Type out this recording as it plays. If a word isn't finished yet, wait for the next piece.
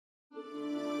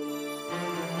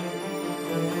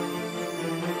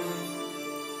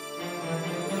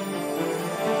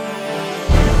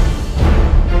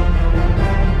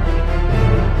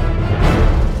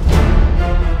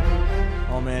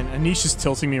Anish is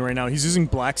tilting me right now. He's using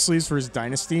black sleeves for his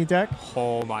Dynasty deck.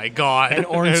 Oh my god. And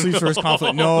orange sleeves for his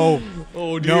Conflict. No.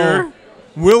 Oh dear. No.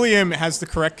 William has the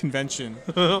correct convention.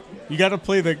 You got to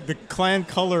play the clan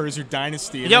color as your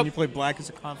Dynasty, and then you play black as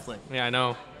a Conflict. Yeah, I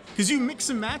know. Because you mix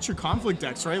and match your Conflict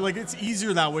decks, right? Like, it's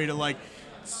easier that way to, like,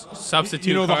 substitute.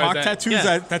 You know, the Hawk tattoos,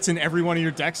 that's in every one of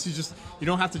your decks. You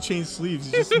don't have to change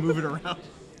sleeves. You just move it around.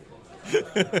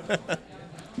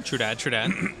 True that, true that.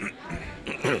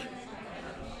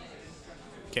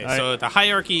 Okay, so the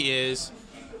hierarchy is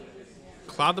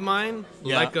Cloud the Mine,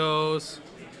 Let Goes.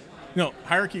 No,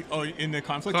 hierarchy. Oh, in the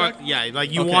Conflict deck? Yeah,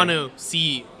 like you want to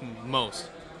see most.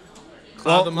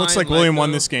 Cloud the Mine, looks like William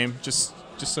won this game, just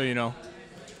so you know.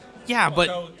 Yeah,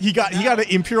 but he got an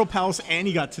Imperial Palace and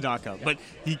he got Tadaka, but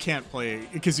he can't play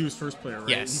because he was first player, right?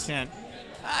 Yes. He can't.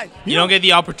 You don't get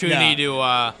the opportunity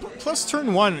to. Plus,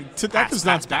 turn one, Tadaka's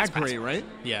not that great, right?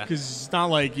 Yeah. Because it's not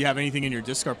like you have anything in your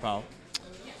discard pile.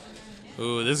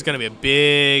 Ooh, this is gonna be a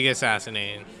big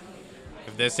assassinate.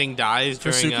 If this thing dies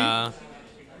during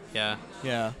yeah.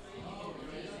 Yeah.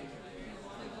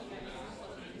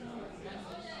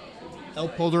 El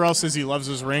Polderel says he loves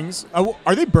his rings.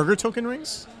 Are they burger token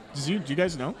rings? Do you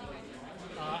guys know?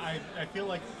 I feel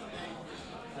like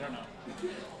I don't know.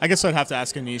 I guess I'd have to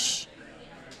ask Anish.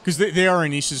 Because they are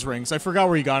Anish's rings. I forgot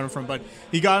where he got them from, but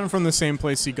he got them from the same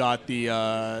place he got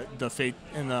the fate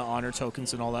and the honor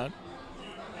tokens and all that.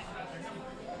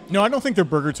 No, I don't think they're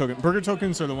burger tokens. Burger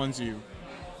tokens are the ones you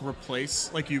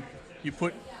replace. Like you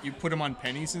put them on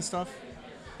pennies and stuff.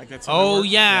 Like that's. Oh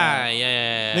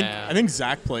yeah. I think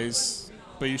Zach plays,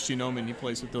 but Yoshinomin he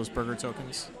plays with those burger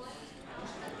tokens.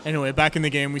 Anyway, back in the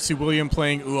game, we see William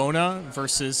playing Uona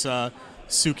versus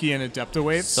Suki and Adepta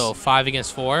Waves. So 5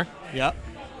 against 4. Yep.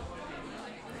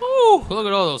 Ooh, look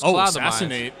at all those cloud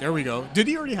Assassinate. mines. There we go. Did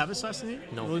he already have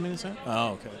Assassinate? No.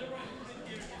 Oh, okay.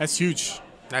 That's huge.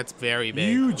 That's very big.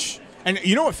 Huge. And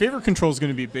you know what? Favor Control is going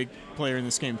to be a big player in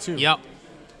this game, too. Yep.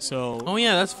 So. Oh,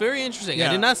 yeah, that's very interesting. Yeah.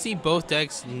 I did not see both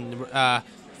decks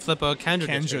flip a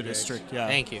Kanjo District. Yeah.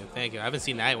 Thank you. I haven't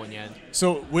seen that one yet.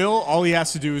 So, Will, all he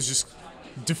has to do is just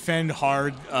defend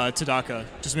hard Tadaka.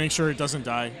 Just make sure it doesn't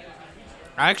die.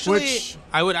 Actually,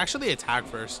 I would actually attack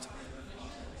first.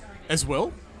 As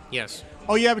Will? Yes.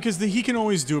 Oh, yeah, because he can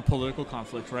always do a political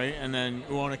conflict, right? And then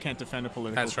Uona can't defend a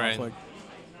political conflict.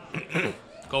 Right.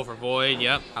 Go for Void.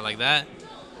 Yep, I like that.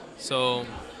 So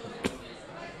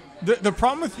the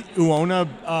problem with Uona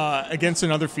against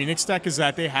another Phoenix deck is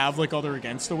that they have like other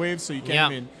against the waves, so you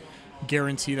can't even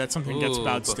guarantee that something gets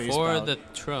bowed, stays before bowed. the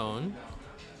throne.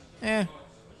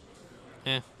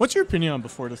 What's your opinion on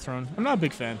Before the Throne? I'm not a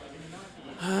big fan.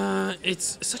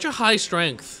 It's such a high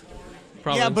strength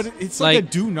province. Yeah, but it's like a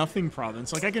do-nothing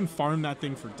province. Like, I can farm that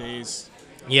thing for days.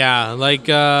 Yeah, like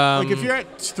if you're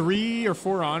at 3 or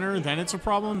 4 honor, then it's a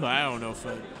problem, but I don't know if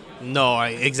it... No,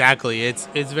 exactly. It's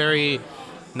very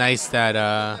nice that,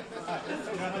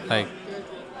 like...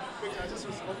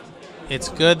 It's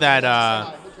good that,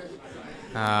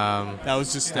 that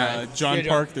was just John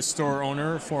Park, the store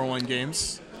owner of 401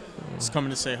 Games. He's coming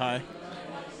to say hi.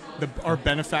 Our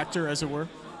benefactor, as it were.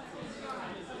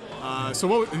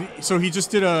 So he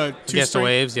just did a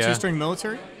two-string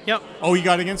military? Yep. Oh, he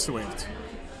got against the waves.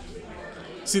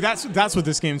 See, that's what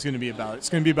this game's going to be about. It's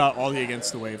going to be about all the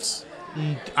against the waves.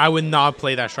 I would not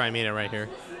play that Shrine Maiden right here.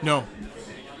 No.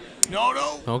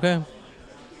 No. Okay.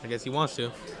 I guess he wants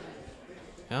to.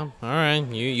 Yeah. All right.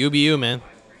 You be you, man.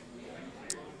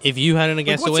 If you had an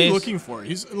against the waves, what's he looking for?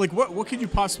 He's like, what could you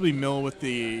possibly mill with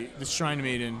the Shrine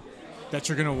Maiden that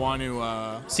you're gonna want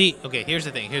to see? Okay. Here's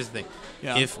the thing.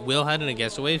 Yeah. If Will had an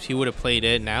against the waves, he would have played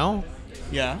it now.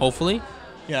 Yeah. Hopefully.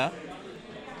 Yeah.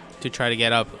 To try to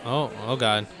get up. Oh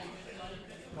God.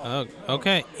 Oh,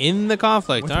 okay. In the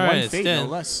conflict. With all right. It's dead.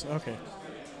 No less. Okay.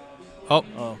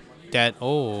 Oh. Dead.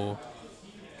 Oh.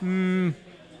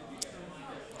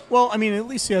 Well, I mean, at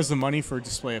least he has the money for a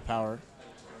display of power.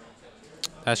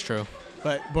 That's true.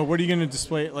 But what are you gonna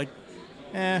display? Like,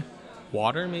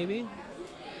 Water, maybe.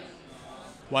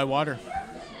 Why water?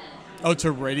 Oh,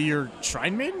 to ready your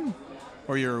Shrine Maiden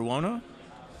or your Uona?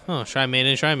 Oh, Shrine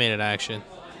Maiden action.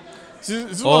 This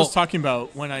is what I was talking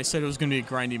about when I said it was going to be a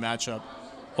grindy matchup.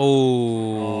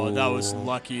 Oh, that was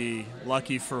lucky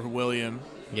for William.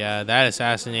 Yeah, that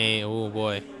assassinate. Oh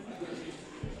boy.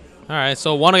 All right,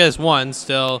 so 1 against 1,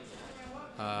 still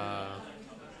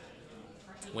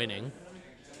winning.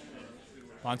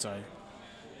 Bonsai.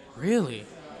 Really?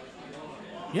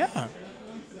 Yeah.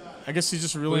 I guess he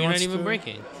just really wants to... You're not even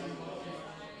breaking.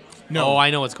 No. Oh,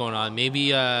 I know what's going on.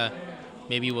 Maybe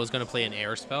Will's going to play an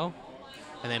air spell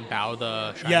and then bow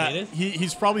the Shrine Maiden?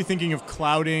 He's probably thinking of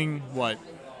clouding what?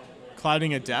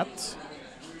 Clouding Adept?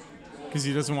 Because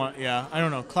he doesn't want, yeah, I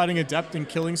don't know. Clouding Adept and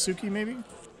killing Suki, maybe?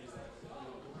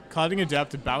 Clouding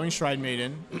Adept, Bowing Shrine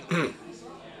Maiden.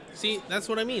 See, that's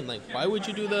what I mean. Like, why would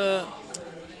you do the...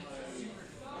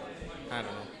 I don't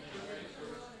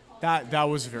know. That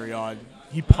was very odd.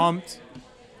 He pumped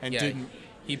and Yeah, didn't.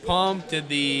 he pumped, did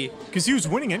the... Because he was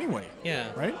winning anyway, Yeah.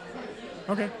 right?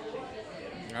 Okay.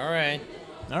 All right.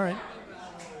 All right.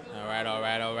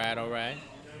 All right.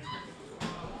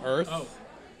 Earth. Oh.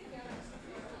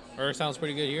 Earth sounds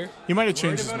pretty good here. He might have Worried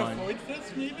changed his about a mind. Void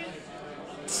Fist, maybe?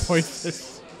 Void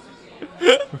Fist.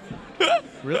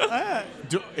 Really?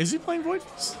 Is he playing Void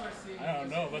Fist? I don't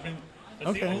know. I mean, that's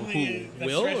Okay. the only Who? that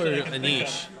Will stretch or that I can think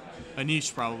Anish?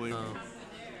 Anish, probably.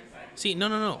 See,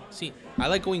 no. See, I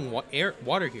like going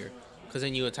water here. Because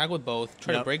then you attack with both,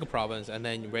 try to Yep. break a province, and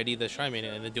then ready the Shrine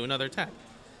Maiden, and then do another attack.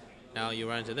 Now you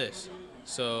run into this.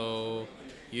 So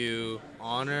you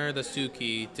honor the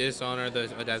Suki, dishonor the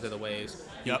Adapt of the Waves.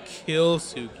 You Yep. kill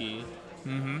Suki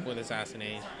with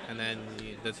Assassinate, and then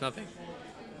that's nothing.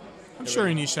 I'm sure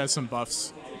Anish has some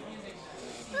buffs.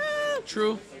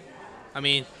 True. I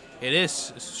mean, it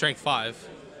is Strength 5.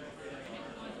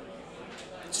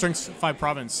 Strength 5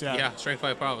 province, yeah. Yeah, Strength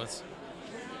 5 province.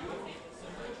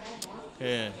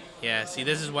 Yeah. Yeah, see,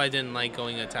 this is why I didn't like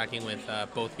going attacking with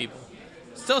both people.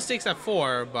 Still stakes at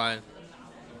 4, but...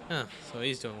 so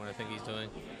he's doing what I think he's doing.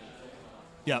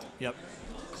 Yep.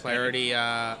 Clarity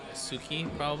Suki,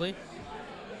 probably.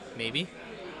 Maybe.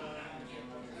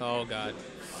 Oh, God.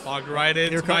 Walked right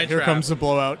into my Here trap. comes the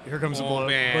blowout. Here comes the Oh, blowout.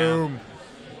 man.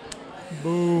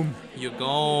 Boom. You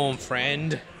gone,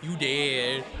 friend. You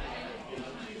dead.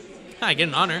 I get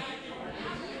an honor.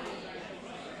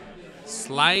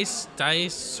 Slice,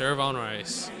 dice, serve on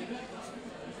rice.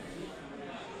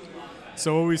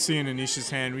 So what we see in Anish's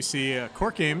hand, we see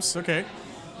court games. Okay.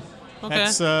 Okay.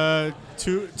 That's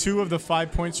two of the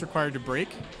 5 points required to break.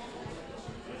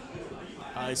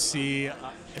 I see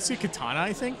Katana,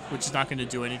 I think, which is not going to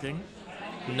do anything.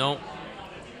 Nope.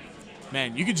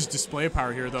 Man, you could just display a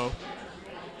power here, though.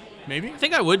 Maybe? I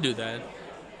think I would do that.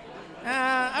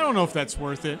 I don't know if that's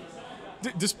worth it.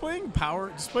 Displaying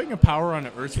a power on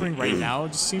an Earth Ring right now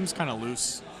just seems kind of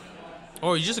loose.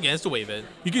 Or you just against to wave it.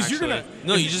 Because you're actually. gonna-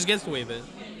 No, if you you- just against to wave it.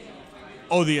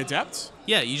 Oh, the Adept?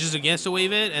 Yeah, you just against to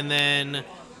wave it, and then...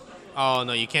 Oh,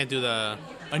 no, you can't do the...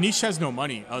 Anish has no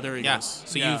money. Oh, there he Yeah, goes.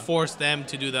 so you force them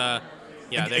to do the...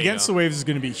 Yeah, there Against you the go. Waves is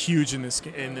going to be huge in this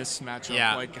matchup.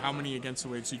 Yeah. Like how many Against the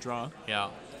Waves you draw. Yeah.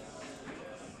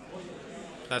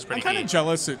 That's I'm pretty kind key. of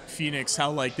jealous at Phoenix how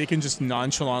like they can just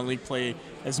nonchalantly play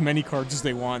as many cards as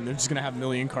they want. They're just going to have a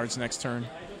million cards next turn.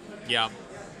 Yeah.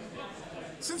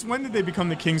 Since when did they become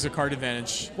the kings of card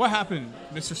advantage? What happened,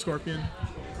 Mr. Scorpion?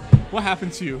 What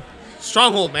happened to you?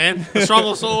 Stronghold, man. The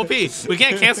Stronghold's so OP. We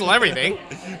can't cancel everything.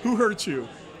 Who hurt you?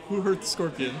 Who hurt the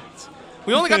Scorpion?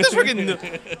 We only got this freaking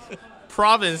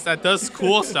province that does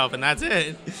cool stuff, and that's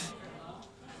it.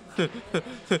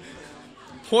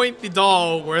 Point the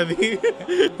doll where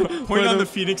the... Point on the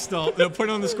Phoenix doll. No, point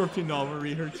on the Scorpion doll where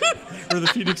we hurt you. Where the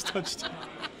Phoenix touched you.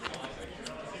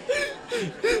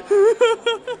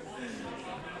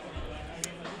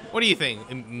 What do you think?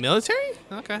 Military?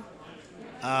 Okay.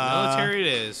 Military it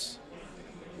is.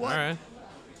 What? All right.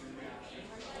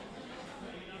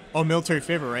 Oh, military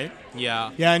favor, right?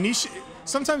 Yeah. Yeah, Anish.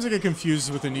 Sometimes I get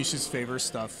confused with Anish's favor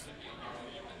stuff.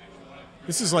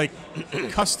 This is like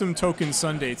custom token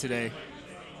Sunday today.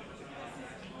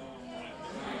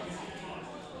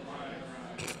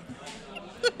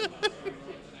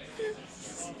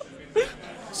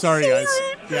 Sorry, guys.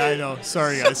 Yeah, I know.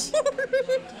 Sorry, guys.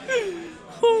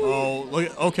 Oh,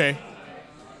 look. Okay.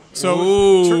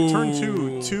 So turn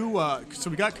two. So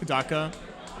we got Tadaka.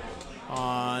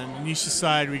 On Anish's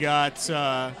side, we got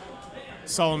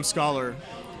Solemn Scholar.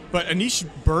 But Anish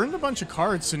burned a bunch of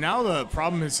cards, so now the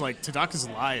problem is like Tadaka's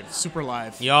live, super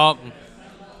live. Yup.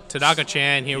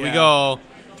 Tadaka-chan, here we Yeah. go.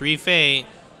 3 Fate.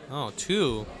 Oh,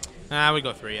 2. Nah, we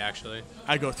go 3, actually.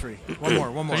 I go 3. One more.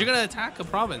 Because you're going to attack a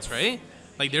province, right?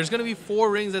 Like, there's going to be 4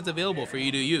 rings that's available for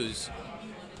you to use.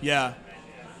 Yeah.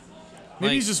 Maybe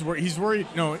Like- he's just worried. He's worried.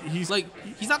 No, he's Like,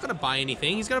 he's not going to buy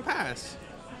anything. He's going to pass.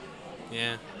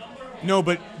 Yeah. no,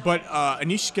 but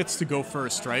Anish gets to go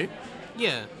first, right?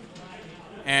 Yeah.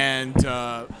 And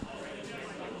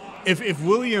if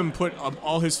William put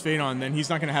all his fate on, then he's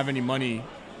not going to have any money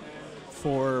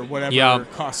for whatever Yeah.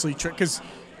 costly trick. Because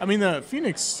I mean, the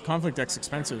Phoenix conflict deck's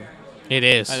expensive. It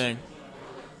is. I think.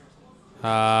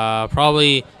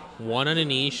 Probably 1 on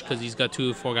Anish, because he's got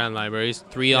 2 Forgotten Libraries.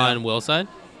 3 Yeah. on Will's side.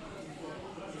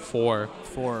 4.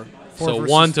 Four So versus-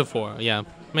 1 to 4. Yeah.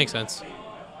 Makes sense.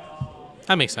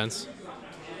 That makes sense.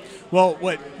 Well,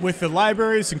 with the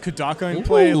libraries and Tadaka in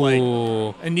play, like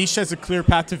Ooh. Anish has a clear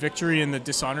path to victory in the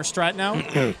dishonor strat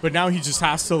now, but now he just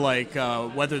has to like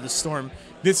weather the storm.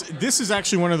 This is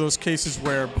actually one of those cases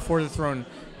where Before the Throne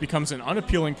becomes an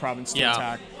unappealing province to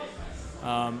attack.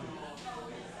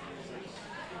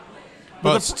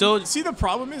 But still, see, the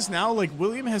problem is now like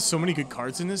William has so many good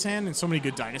cards in his hand and so many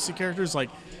good dynasty characters. Like,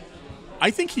 I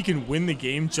think he can win the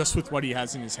game just with what he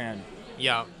has in his hand.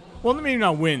 yeah, Well, maybe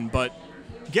not win, but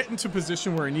get into a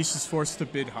position where Anish is forced to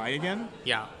bid high again,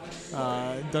 yeah.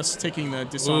 thus taking the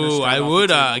dishonor. Ooh, strat I off the would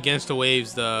table. against the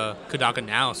waves the Tadaka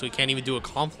now, so he can't even do a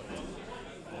conflict.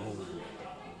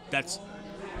 That's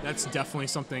definitely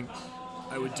something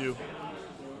I would do.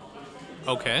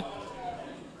 Okay.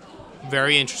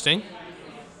 Very interesting.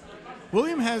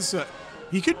 William has.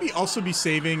 He could also be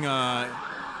saving.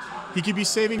 He could be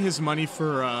saving his money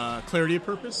for clarity of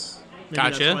purpose. Maybe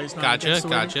that's why he's not against the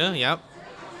wave. Gotcha. Yep.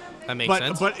 That makes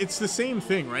sense. But it's the same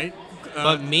thing, right?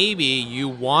 But maybe you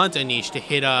want Anish to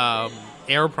hit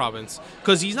air province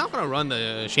because he's not going to run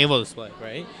the Shameful display,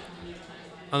 right?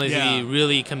 Unless he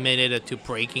really committed to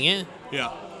breaking it.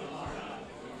 Yeah.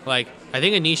 Like, I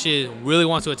think Anish really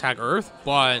wants to attack Earth,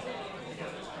 but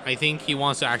I think he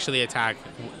wants to actually attack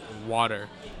water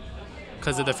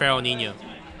because of the Pharaoh Nino.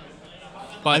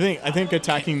 But I think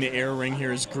attacking the air ring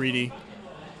here is greedy.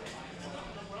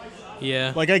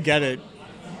 yeah, Like, I get it.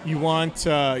 You want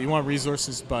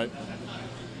resources, but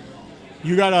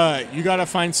you gotta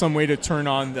find some way to turn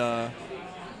on the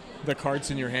cards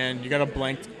in your hand. You gotta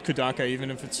blank Tadaka even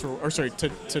if it's for,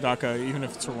 Tadaka even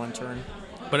if it's for one turn.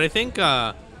 but I think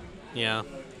yeah.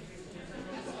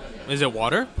 Is it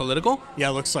water? Political? Yeah,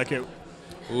 looks like it.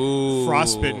 Ooh.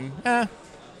 Frostbitten.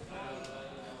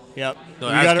 Yep. No,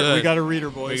 we that's good. We got a reader,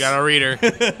 boys. We got a reader.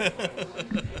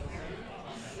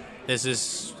 This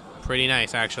is pretty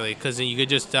nice, actually, because you could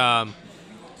just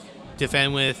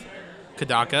defend with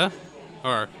Tadaka,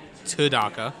 or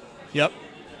Tadaka, Yep.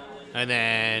 and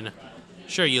then,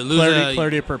 sure, you lose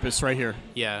Clarity of purpose right here.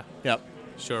 Yeah, Yep.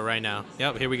 sure, right now.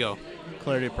 Yep, here we go.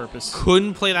 Clarity of purpose.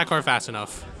 Couldn't play that card fast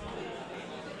enough.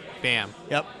 Bam.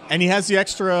 Yep. And he has the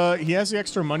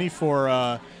extra money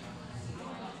for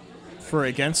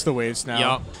against the waves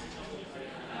now.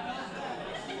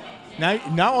 Yep.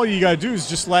 Now all you gotta do is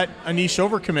just let Anish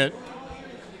overcommit.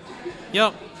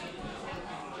 Yep.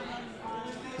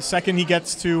 The second he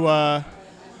gets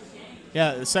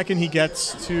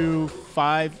to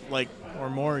five or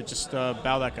more, just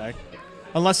bow that guy.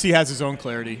 Unless he has his own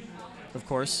clarity, of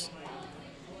course.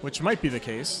 Which might be the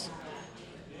case.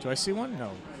 Do I see one?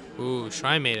 No. Ooh,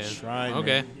 Shrine Maiden. Shrine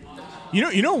Okay.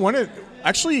 Maiden. You know one of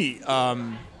actually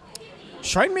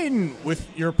Shrine Maiden with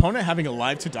your opponent having a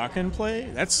live Tadaka in play,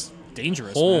 that's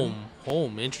dangerous. Man.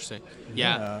 Home. Interesting.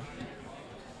 Yeah.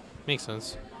 Makes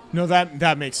sense. No,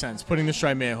 that makes sense. Putting the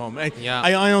Shrine Maiden home. I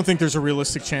don't think there's a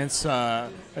realistic chance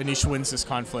Anish wins this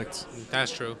conflict.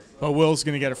 That's true. But Will's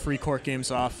going to get a free court games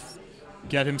off,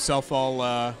 get himself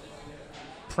all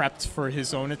prepped for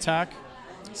his own attack.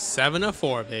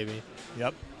 7-4, baby.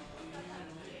 Yep.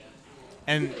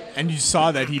 And you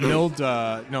saw that he milled.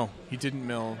 No, he didn't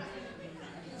mill.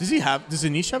 Does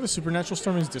Anish have a Supernatural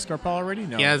Storm in his discard pile already?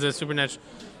 No. He has a Supernatural.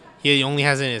 He only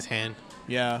has it in his hand.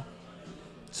 Yeah.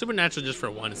 Supernatural just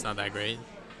for one, it's not that great.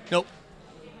 Nope.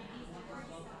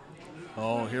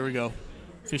 Oh, here we go.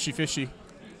 Fishy.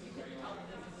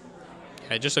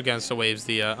 Yeah, just against the waves.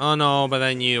 Oh no, but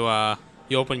then you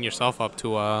open yourself up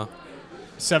to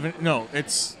 7. No,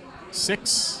 it's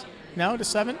 6 now to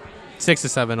 7. 6 to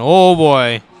 7. Oh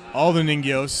boy. All the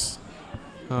Ningyos.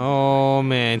 Oh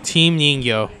man, Team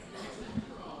Ningyo.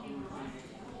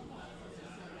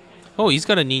 Oh, he's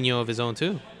got a Nino of his own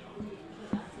too.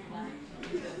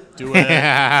 Do it.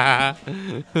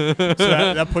 So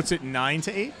that puts it 9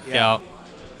 to 8. Yeah.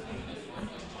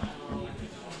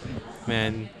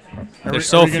 Man, Are they're we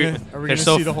so gonna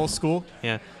see the whole school?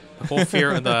 Yeah, the whole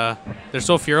fear of they're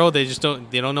so fearful. They just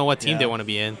don't know what team they want to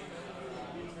be in.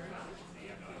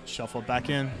 Shuffle back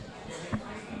in.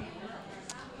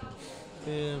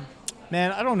 Yeah.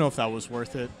 Man, I don't know if that was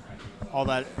worth it. All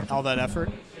that effort.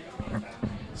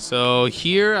 So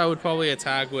here I would probably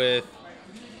attack with.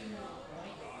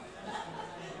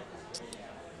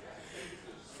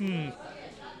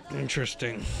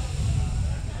 Interesting.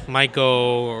 Might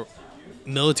go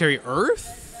military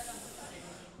Earth.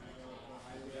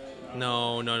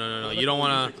 No. You don't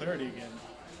want to.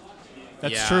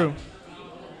 That's true.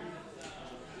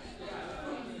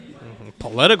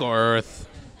 Political Earth.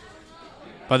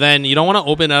 But then you don't want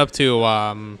to open up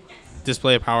to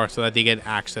display of power so that they get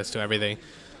access to everything.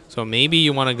 So maybe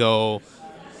you want to go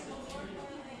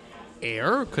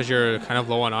air because you're kind of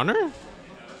low on honor.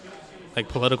 like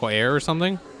political air or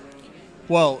something?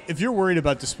 Well, if you're worried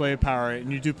about display of power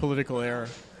and you do political air,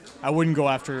 I wouldn't go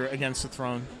after against the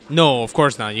throne. No, of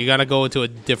course not. You gotta go to a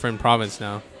different province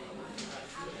now.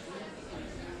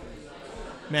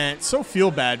 Man, it's so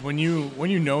feel bad when you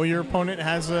know your opponent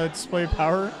has a display of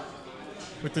power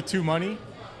with the 2 money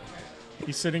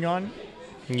he's sitting on.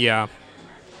 Yeah.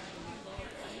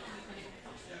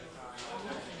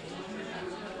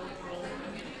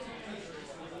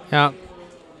 Yeah.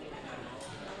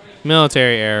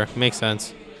 Military air makes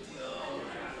sense.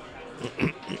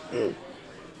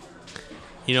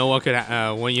 You know what could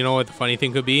you know what the funny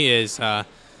thing could be is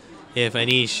if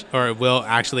Anish or Will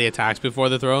actually attacks before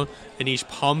the throne, Anish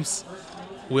pumps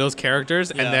Will's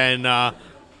characters and then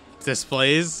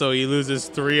displays, so he loses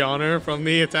 3 honor from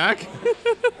the attack.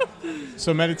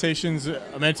 So meditations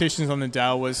on the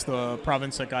Tao was the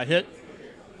province that got hit.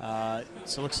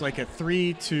 So it looks like a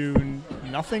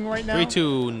 3-0 right now.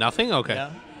 3-0? Okay.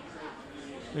 Yeah.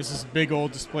 There's this big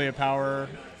old display of power,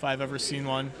 if I've ever seen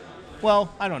one.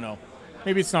 Well, I don't know.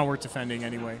 Maybe it's not worth defending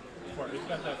anyway.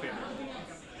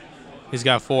 He's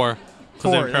got 4.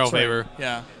 4, Imperial that's right. favor.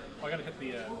 Yeah. I gotta hit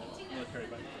the military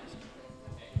button.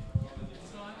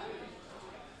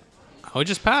 I would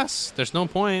just pass. There's no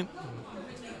point.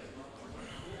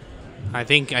 I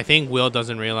think Will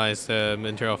doesn't realize the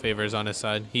material favor is on his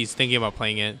side. He's thinking about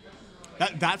playing it.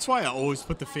 That's why I always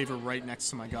put the favor right next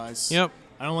to my guys. Yep.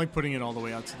 I don't like putting it all the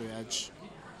way out to the edge.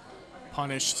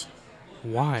 Punished.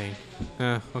 Why?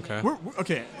 Okay. We're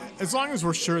okay, as long as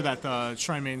we're sure that the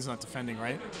Shrine Maiden's not defending,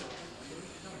 right?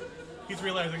 He's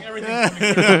realizing everything's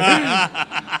coming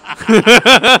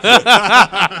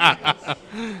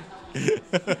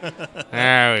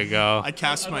There we go. I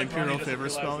cast my Imperial Favor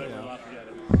spell. Yeah.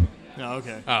 No,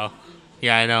 okay. Oh.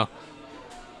 Yeah, I know.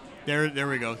 There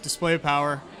we go. Display of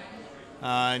power.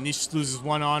 Nish loses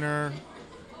 1 honor,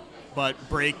 but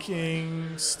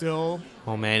breaking still.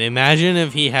 Oh, man. Imagine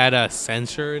if he had a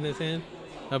censure in his hand.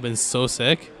 That would have been so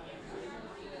sick.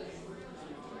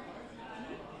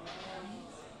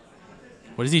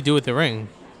 What does he do with the ring?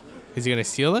 Is he going to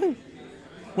steal it?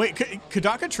 Wait,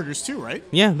 Tadaka triggers too, right?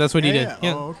 Yeah, that's what he did.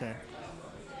 Yeah. Oh, okay.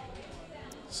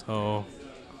 So,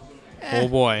 oh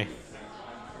boy.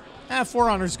 4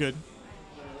 honor's good.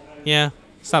 Yeah,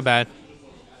 it's not bad.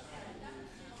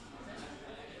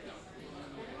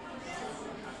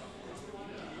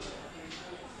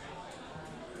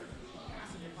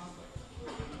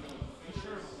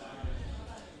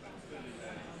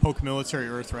 Poke military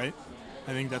earth, right?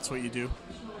 I think that's what you do.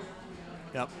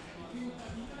 Yep.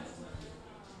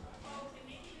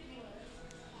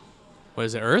 What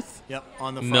is it, Earth? Yep.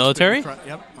 On the military?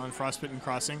 Yep. On Frostbitten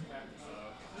Crossing.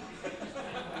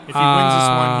 If he wins this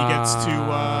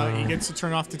one, he gets to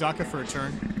turn off Tadaka for a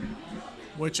turn,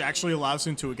 which actually allows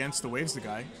him to against the waves the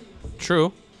guy.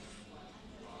 True.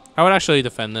 I would actually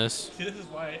defend this. See, this is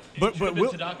why But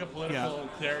Tadaka political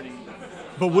clarity.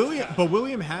 But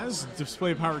William has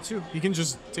display of power too. He can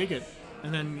just take it,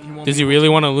 and then he won't. Does he really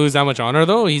want to lose that much honor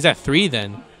though? He's at 3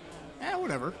 then.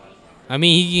 Whatever. I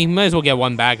mean, he might as well get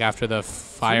 1 back after the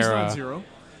fire. 3's not 0.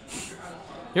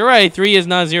 You're right. 3 is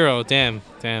not 0. Damn,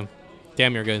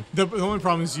 you're good. The only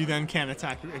problem is you then can't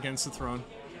attack against the throne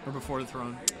or before the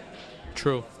throne.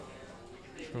 True.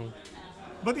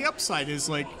 But the upside is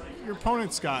like your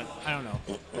opponent's got, I don't know.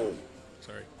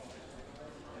 Sorry.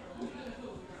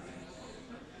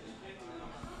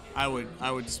 I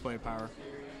would display power.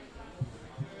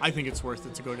 I think it's worth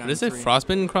it to go down. What is to it? 3.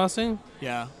 Frostbitten Crossing?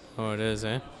 Yeah. Oh, it is,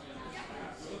 eh?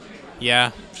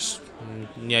 Yeah.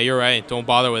 Yeah, you're right. Don't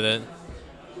bother with it.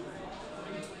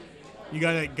 You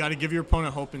gotta give your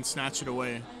opponent hope and snatch it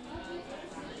away.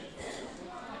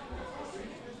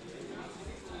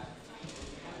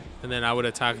 And then I would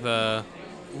attack the.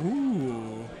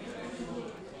 Ooh.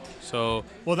 So.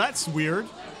 Well, that's weird.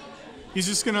 He's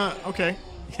just gonna. Okay.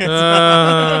 All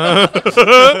right,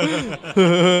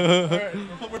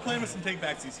 we're playing with some take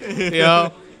backsies here. Yeah.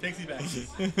 Takesy backsies.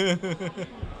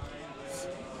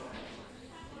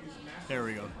 There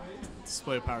we go.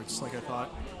 Display of power, just like I thought.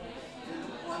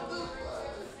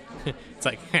 It's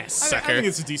like, I sucker. think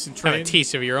it's a decent Have a trade.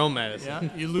 taste of your own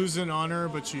medicine. Yeah, you lose an honor,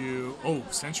 but you. Oh,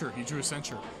 censure. He drew a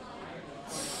censure.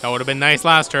 That would have been nice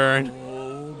last turn.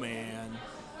 Oh man.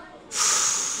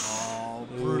 Oh,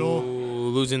 brutal. Ooh,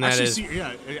 losing that Actually,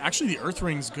 is. actually, the Earth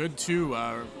Ring's good too.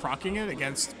 Procking it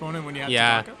against opponent when you have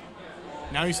Yeah. Tadaka.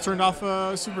 Now he's turned off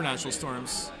Supernatural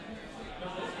Storms.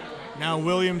 Now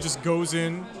William just goes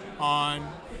in on.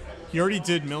 He already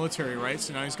did military, right?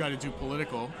 So now he's got to do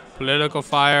political. Political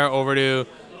fire over to.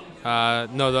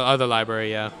 No, the other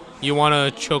library, yeah. You want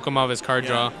to choke him off his card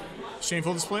draw.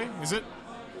 Shameful display, is it?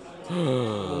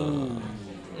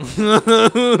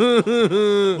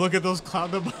 Look at those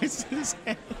cloud devices in his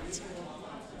hands.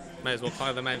 Might as well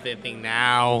call them that thing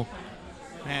now.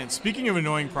 Man, speaking of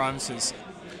annoying provinces,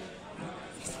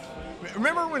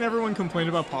 remember when everyone complained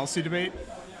about policy debate?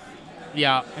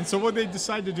 Yeah. And so what they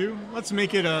decide to do? Let's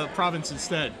make it a province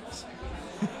instead.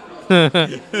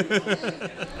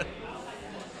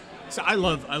 So I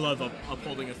love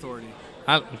upholding authority.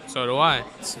 So do I.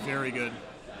 It's very good.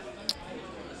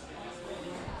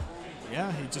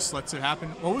 Yeah, he just lets it happen.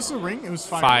 What was the ring? It was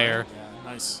fire. Fire. Right?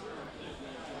 Yeah, nice.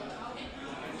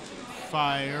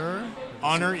 Fire.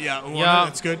 Honor. Yeah. Honor, Yeah.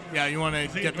 That's good. Yeah, you want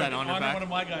to get that honor back. One of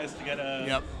my guys to get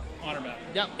a honor back.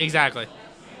 Yep. Exactly.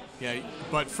 Yeah,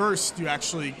 but first you got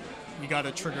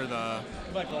to trigger the.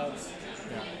 Goodbye, clouds.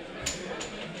 Yeah.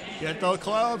 Get the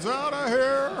clouds out of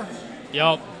here.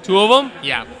 Yep. 2 of them?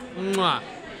 Yeah. Mwah.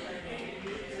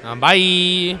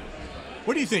 Bye.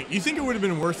 What do you think? You think it would have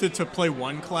been worth it to play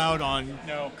one cloud on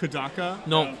No. Tadaka?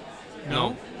 No.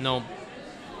 No? No.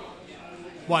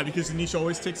 Why? Because Anish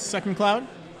always takes the second cloud?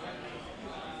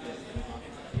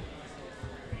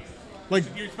 Like,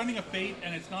 You're spending a fate,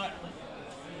 and it's not.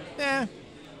 eh.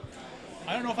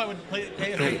 I don't know if I would pay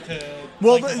a fate to.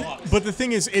 Well, like the box. but the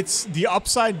thing is, it's the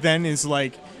upside then is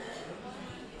like,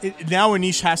 now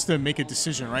Anish has to make a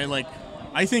decision, right? Like,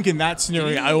 I think in that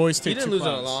scenario, I always take He didn't 2 lose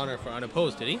clouds. an honor for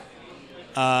unopposed, did he?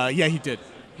 Yeah, he did.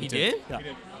 He did? Yeah.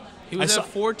 He was I at saw-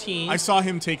 14. I saw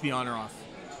him take the honor off.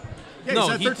 Yeah, No,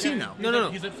 he's at he- 13 now. No.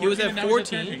 He's at He was 14, at and now he's at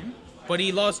 14, 13. but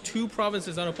he lost 2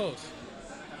 provinces unopposed.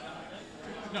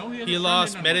 No, He hasn't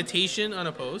lost turned in on meditation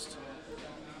unopposed.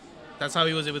 That's how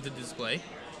he was able to display.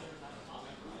 one,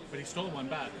 but he stole one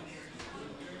back.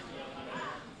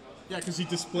 Yeah, because he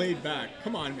displayed back.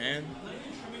 Come on, man.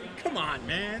 Come on,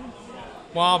 man.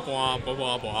 Womp womp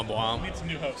womp womp We womp. need some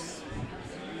new hosts.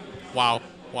 Wow.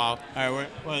 All right,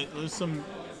 wait, there's some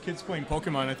kids playing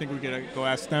Pokemon. I think we gotta go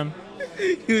ask them.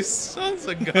 You sons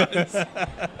of guns.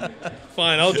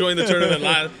 Fine, I'll join the tournament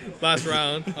last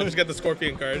round. I'll just get the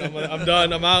Scorpion card. I'm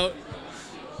done. I'm out.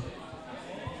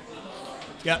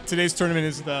 Yeah, today's tournament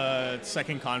is the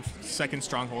second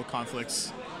Stronghold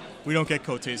conflicts. We don't get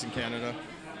Kotes in Canada.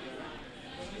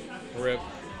 Rip.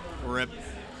 Rip.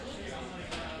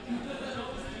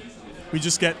 We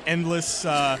just get endless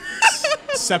Seppu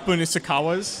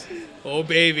Nishikawas. Oh,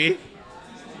 baby.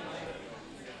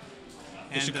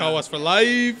 And, Ishikawa's for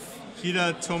life.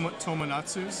 Hida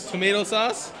Tomonatsus. Tomato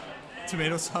sauce.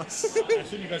 Tomato sauce.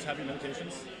 Shouldn't you guys have your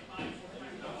meditations?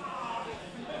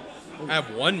 I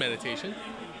have 1 meditation.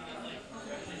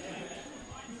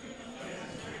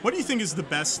 What do you think is the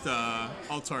best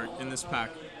alt art in this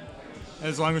pack?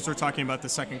 As long as we're talking about the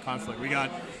second conflict. We got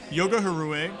Yoga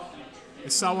Harue,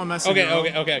 Isawa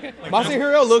Masahiro. Okay.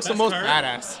 Masahiro looks the best most card?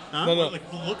 badass. Huh? No. Like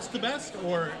looks the best,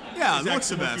 or Yeah, is it looks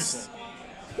the actually most best. useful?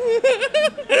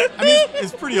 I mean,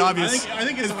 it's pretty obvious. I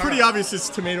think it's pretty hard. obvious it's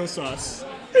tomato sauce.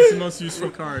 It's the most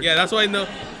useful card. Yeah, that's why I know.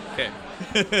 Okay.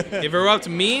 If it were up to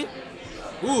me,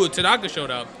 ooh, Tadaka showed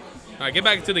up. All right, get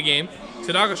back to the game.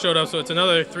 Tadaka showed up, so it's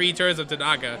another 3 turns of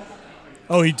Tadaka.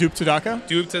 Oh, he duped Tadaka?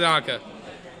 Dupe Tadaka.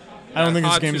 I don't think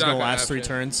this Hot game is going to Tadaka last 3 after.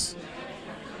 turns.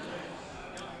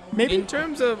 Maybe. In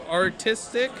terms of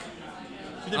artistic,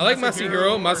 I like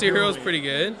Masahiro. Masahiro's pretty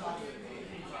good.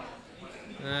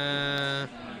 I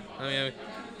mean,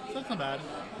 So that's not bad.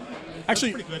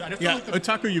 Actually, pretty good. I just yeah, feel like Otaku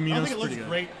I don't Yumino's think it pretty looks good.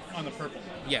 great on the purple.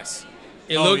 yes.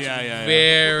 It Oh, looks yeah.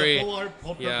 very. The full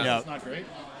purple Yeah. is not great.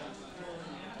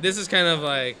 This is kind of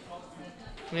like,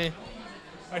 I think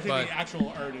But- the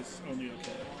actual art is only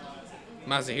okay.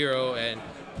 Masahiro and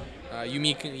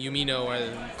Yumino are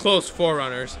the close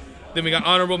forerunners. Then we got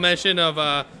honorable mention of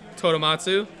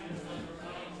Totomatsu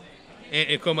and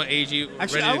Ikoma Eiji.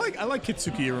 Actually, ready I like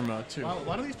Kitsuki Iruma too. Wow, a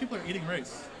lot of these people are eating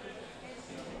rice.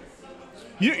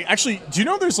 Actually, do you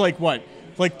know there's like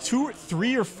 2,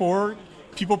 3, or 4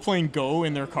 people playing Go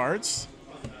in their cards?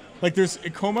 Like there's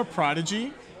Ikoma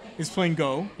Prodigy is playing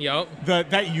Go. Yup.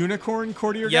 That unicorn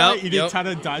courtier guy, Yep, Ide yep.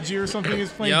 Tadadaji or something, is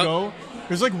playing Yep. Go.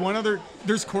 There's like one other.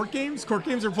 There's court games. Court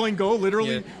games are playing Go.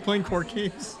 Literally Yeah. playing court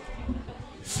games.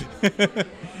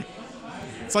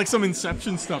 It's like some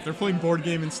Inception stuff. They're playing board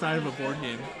game inside of a board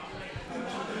game.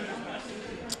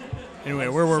 Anyway,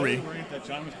 where were we? I'm worried that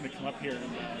John was going to come up here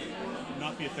and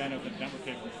not be a fan of the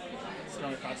networking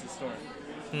strong across the store.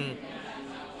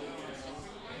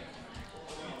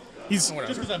 He's Whatever.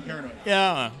 Just because I'm paranoid.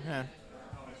 yeah.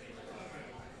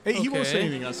 Hey, he won't say Okay.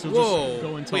 anything else. He'll Whoa. just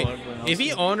go and tell Wait, everyone else. if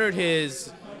he honored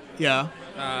his yeah.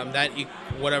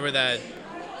 whatever that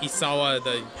Isawa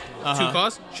the 2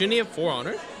 cost, shouldn't he have 4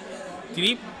 honor? Did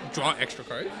he draw extra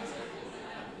cards?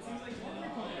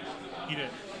 He did.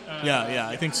 Yeah,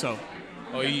 I think so.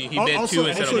 Oh, he bid 2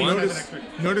 instead of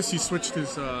 1? Notice he switched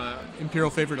his Imperial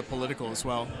favor to political as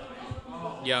well.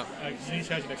 Yeah. Each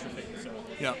has an extra favor, so.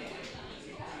 Yeah.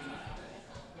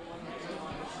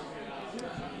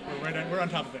 We're on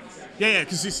top of things. Yeah,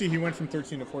 because you see he went from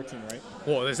 13 to 14, right?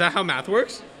 Whoa, is that how math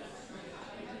works?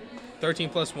 13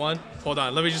 plus 1? Hold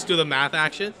on, let me just do the math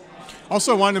action.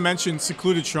 Also, I wanted to mention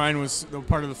Secluded Shrine was the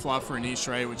part of the flop for Anish,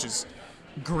 right? Which is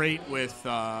great with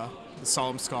the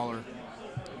Solemn Scholar.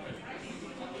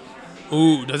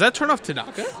 Ooh, does that turn off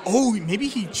Tadaka? Oh, maybe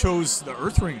he chose the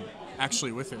Earth Ring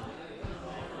actually with it.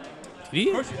 Did he?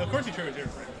 Of course he chose yours.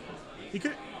 He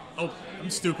could. Oh, I'm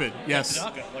stupid. Yes.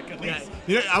 Tadaka, like at least.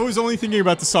 Yeah, I was only thinking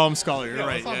about the Solemn Scholar. You're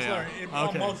right. Solemn Yeah. Scholar,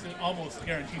 Okay. almost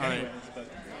guaranteed All right. anyways.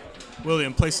 But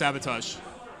William, play Sabotage.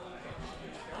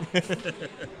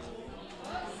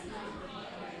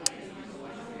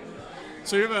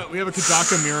 So we have a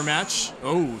Tadaka mirror match.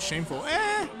 Oh, shameful.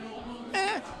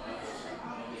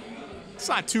 It's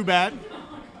not too bad.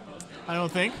 I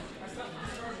don't think.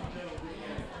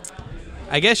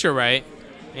 I guess you're right.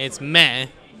 It's meh.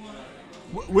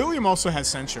 William also has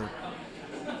censure.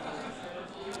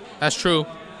 That's true.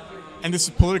 And this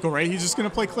is political, right? He's just going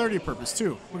to play Clarity of Purpose,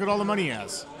 too. Look at all the money he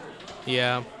has.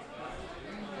 Yeah.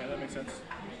 yeah, that makes sense.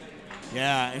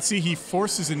 Yeah, and see, he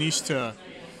forces Anish to...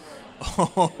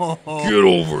 Get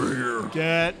over here.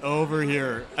 Get over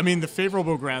here. I mean, the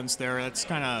favorable ground's there. That's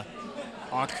kind of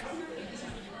awk.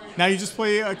 Now you just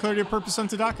play Clarity of Purpose on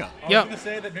Tadaka. I was Yep. going to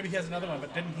say that maybe he has another one,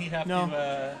 but didn't he have No.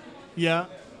 to Yeah.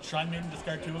 Shrine Maiden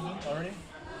discard 2 of them already?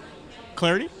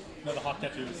 Clarity? No, the Hawk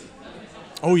Tattoos.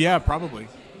 Oh, yeah, probably.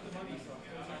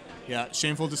 Yeah,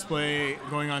 shameful display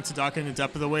going on Tadaka in the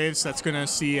depth of the waves. That's going to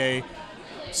see a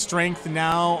strength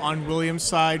now on William's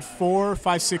side. 4,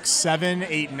 5, 6, 7,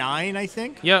 8, 9, I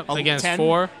think. Yep, against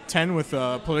 4. 10 with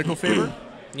political favor.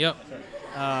 Yep.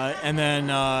 And then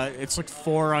it's like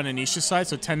 4 on Anisha's side,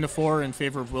 so 10 to 4 in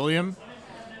favor of William.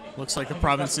 Looks like the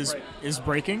province is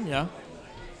breaking, yeah.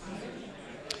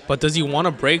 But does he want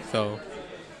to break, though?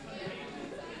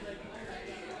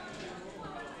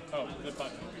 Oh, good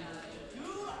button.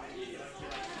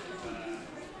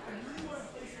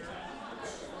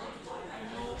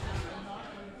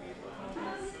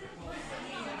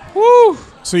 Woo!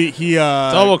 So he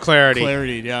Double clarity.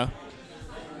 Clarity, yeah.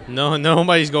 No,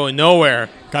 nobody's going nowhere.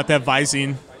 Got that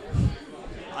Visine.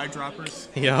 Eyedroppers.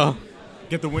 Yeah.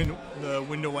 Get the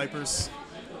window wipers.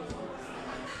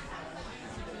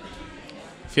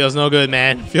 Feels no good,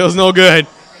 man. Feels no good.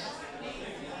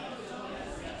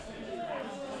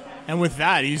 And with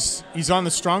that, he's on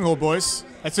the Stronghold, boys.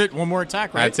 That's it. One more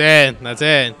attack, right? That's it. That's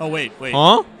it. Oh, wait.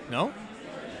 Huh? No?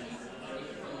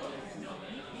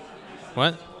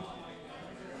 What?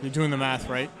 You're doing the math,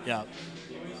 right? Yeah.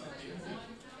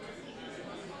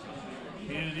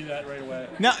 He needed to do that right away.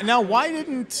 Now, why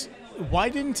didn't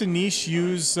Anish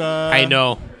use I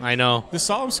know. the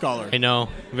Solemn Scholar? I know.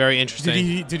 Very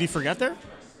interesting. Did he forget there?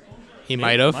 He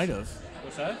might have. Might have.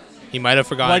 What's that? He might have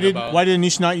forgotten about. Why did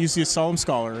Anish not use the Solemn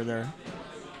Scholar there?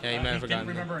 Yeah, he might have He forgotten.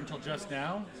 didn't remember until just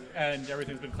now, and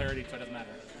everything's been clarity, so it doesn't matter.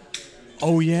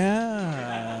 Oh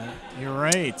yeah, you're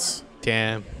right.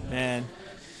 Damn. Man.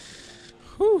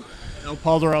 Whew. No,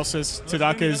 Paul Dorrell says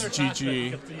Tadaka is Another attack that he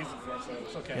GG. gets to use it for, so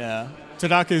it's okay. Yeah.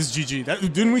 Tadaka is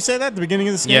GG. Didn't we say that at the beginning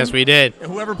of this game? Yes, we did.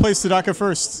 Whoever plays Tadaka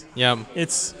first. Yep.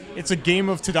 It's a game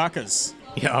of Tadakas.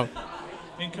 Yep.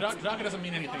 And Tadaka doesn't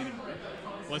mean anything anymore.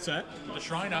 What's that? The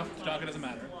shrine up, Tadaka doesn't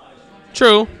matter.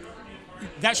 True.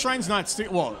 That shrine's not...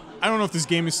 well, I don't know if this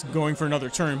game is going for another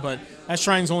turn, but that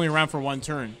shrine's only around for one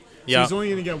turn. So Yeah. he's only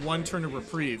going to get one turn of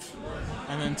reprieve.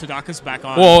 And then Tadaka's back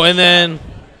on. Well, and then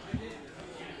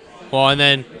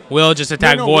Will just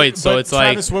attack Void, so but it's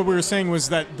Travis, what we were saying was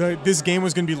that this game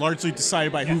was going to be largely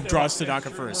decided by who draws Tadaka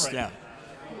first. Right. Yeah.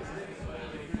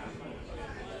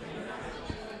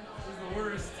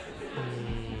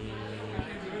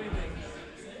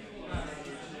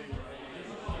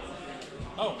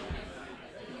 Oh,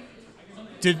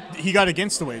 He got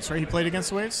against the waves, right? He played against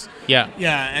the waves? yeah.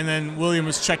 Yeah, and then William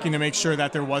was checking to make sure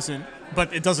that there wasn't,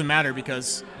 but it doesn't matter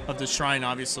because of the shrine,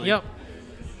 obviously. Yep.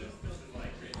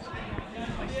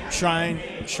 Shrine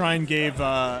gave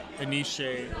Anish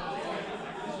a...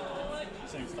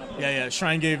 same stuff. Yeah.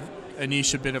 Shrine gave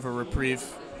Anish a bit of a reprieve.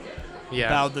 Yeah.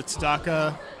 Bowed the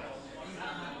Tadaka.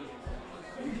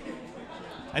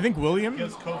 I think William...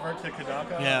 Gives covert to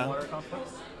Tadaka Yeah. on water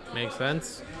conflicts. Makes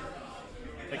sense.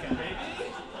 They can't,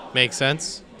 Makes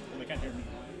sense. they can't hear me.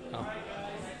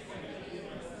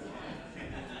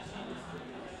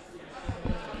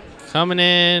 Coming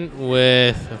in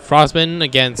with Frostbitten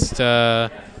against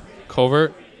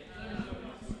Covert.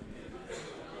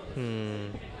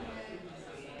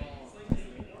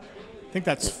 I think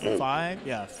that's 5.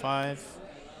 Yeah, 5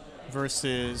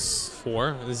 versus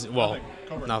 4. Well,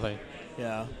 Cobra. nothing.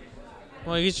 yeah.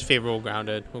 Well, he's just favorable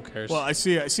grounded. Who cares? Well, I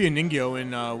see a Ningyo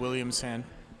in Williams' hand,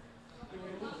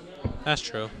 That's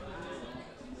true.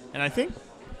 and I think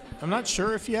I'm not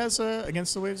sure if he has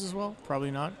Against the Waves as well.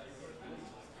 Probably not.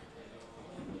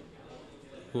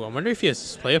 Ooh, I wonder if he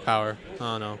has player power.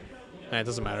 Oh no, it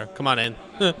doesn't matter. Come on in.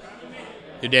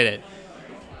 You did it.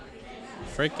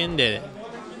 Freaking did it.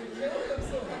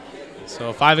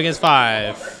 So 5 against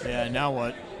 5. Yeah. Now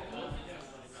what?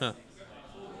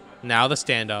 Now the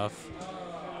standoff.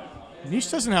 Nish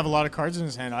doesn't have a lot of cards in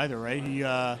his hand either,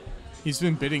 right? He's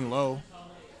been bidding low.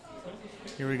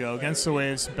 Here we go. Against the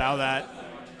Waves. Bow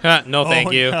that. No,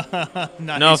 thank you.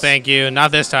 Nice. No, thank you.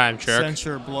 Not this time, jerk.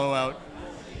 Censure blowout.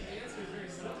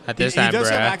 At this He time, does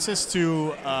have bruh. access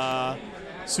to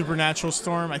Supernatural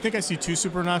Storm. I think I see 2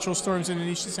 Supernatural Storms in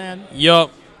Anisha's hand,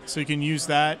 Yup. so you can use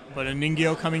that. But a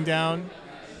Ningyo coming down.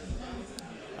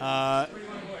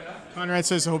 Conrad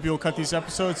says, I hope you'll cut these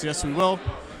episodes. Yes, we will.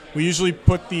 We usually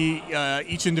put the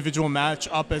each individual match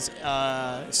up as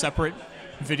separate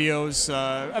videos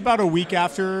about a week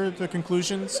after the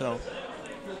conclusion. So,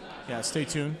 yeah, stay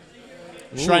tuned.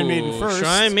 Shrine Maiden first.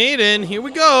 Shrine Maiden. Here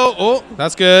we go. Oh,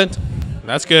 that's good.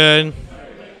 That's good.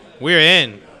 We're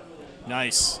in.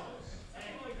 Nice.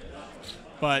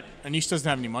 But Anish doesn't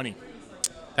have any money.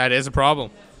 That is a problem.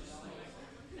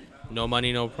 No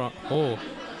money, no problem. Oh.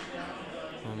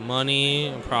 No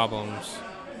money, problems.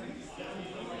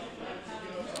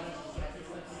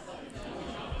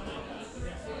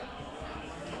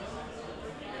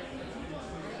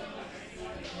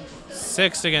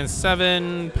 Six against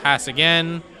 7. Pass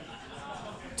again.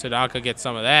 Tadaka gets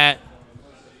some of that.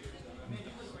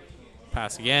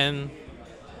 Pass again.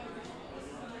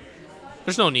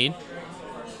 There's no need.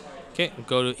 Okay,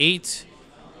 go to 8.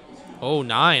 Oh,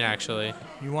 9 actually.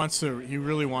 He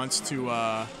really wants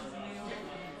to.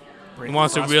 He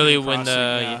wants to really win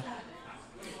the.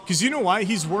 Because you know why?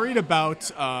 He's worried about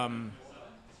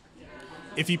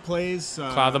if he plays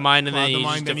Cloud the Mind and then you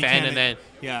just he defend can't- and then.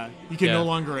 Yeah, he can Yeah. no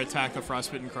longer attack the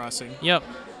Frostbitten Crossing. Yep.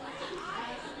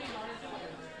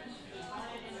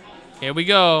 Here we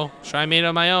go. Shrine Maiden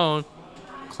on my own.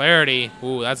 Clarity.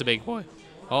 Ooh, that's a big boy.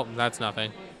 Oh, that's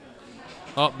nothing.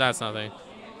 Oh, that's nothing.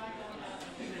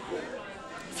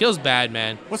 Feels bad,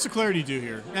 man. What's the Clarity do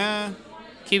here?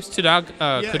 Keeps Kudaka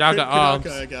Kudaka, up,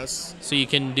 I guess. so you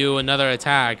can do another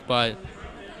attack, but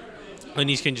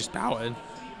Anish can just bow it.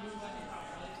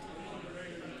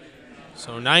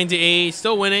 So 9-8,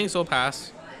 still winning, so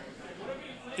pass.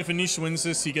 If Anish wins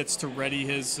this, he gets to ready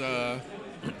his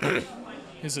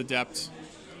his Adept.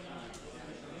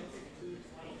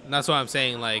 And that's what I'm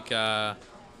saying, like,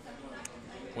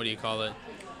 what do you call it?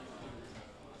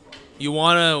 You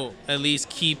want to at least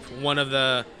keep one of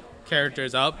the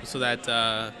characters up so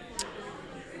that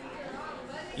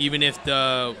even if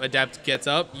the Adept gets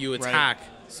up, you attack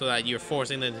so that you're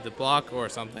forcing them to block or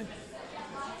something.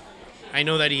 I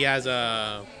know that he has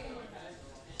a...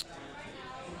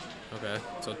 Okay,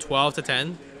 so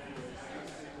 12-10.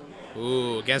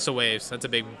 Ooh, against the Waves. That's a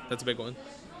big one.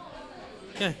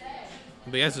 Yeah.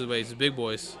 But against the Waves, the big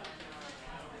boys.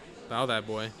 Bow that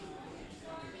boy.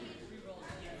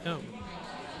 Yeah.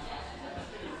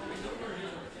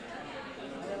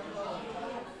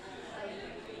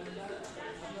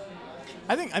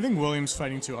 I think Williams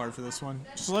fighting too hard for this one.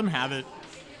 Just let him have it.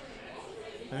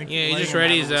 I think Yeah, he letting just him have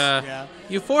ready it his. was-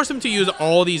 You force him to use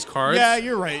all these cards. Yeah,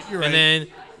 you're right. You're right. And then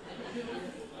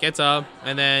gets up,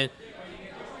 and then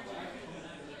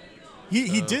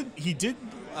he did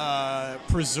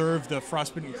preserve the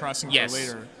Frostbitten Crossing yes, for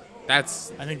later.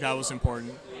 that's. I think that was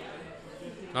important.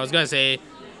 I was gonna say,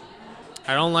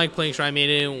 I don't like playing Shrine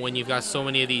Maiden when you've got so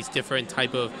many of these different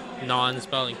type of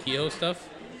non-spelling Kehoe stuff.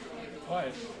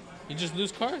 Why? You just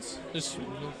lose cards. Just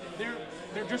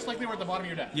They're just like they were at the bottom of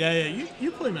your deck. Yeah.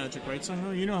 You play Magic, right,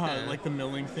 Sungho? You know how Yeah. like the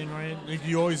milling thing, right? Like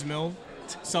you always mill,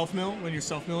 self-mill when you're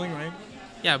self-milling, right?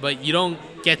 yeah, but you don't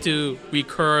get to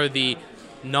recur the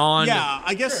non. Yeah,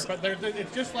 I guess. Sure, but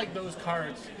it's just like those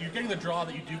cards. You're getting the draw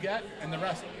that you do get, and the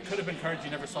rest could have been cards you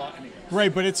never saw anyway.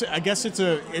 Right, but I guess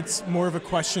it's more of a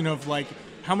question of like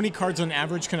how many cards on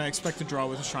average can I expect to draw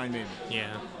with a Shrine Maiden? Yeah.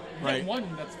 Right. Get one,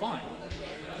 that's fine.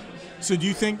 So do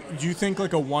you think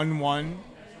like a 1/1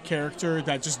 character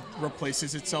that just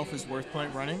replaces itself is worth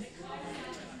running?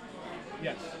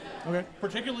 Yes. Okay.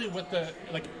 Particularly with the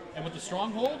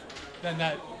Stronghold, then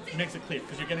that makes it clear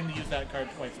because you're getting to use that card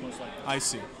twice most likely. I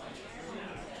see.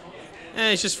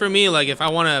 It's just for me, like if I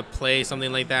want to play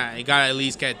something like that, I gotta at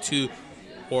least get two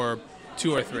or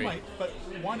You three. might, but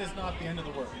one is not the end of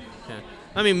the world. Yeah.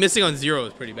 I mean, missing on 0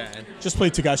 is pretty bad. Just play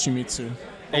Tagashi Mitsu.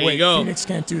 There Oh wait, you go. Phoenix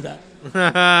can't do that.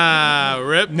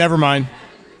 Rip. Never mind.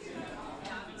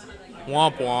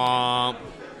 Womp womp.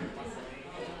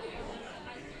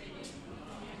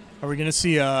 Are we gonna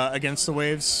see Against the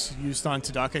Waves used on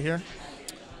Tadaka here?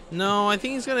 No, I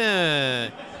think he's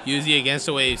gonna use the Against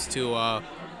the Waves to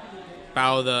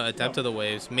bow the Adept of the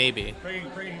Waves. Maybe.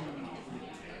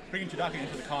 Bringing Tadaka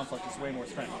into the conflict is way more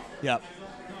strength. Yeah.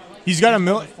 He's got a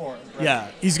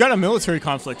Right? he's got a military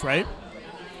conflict, right?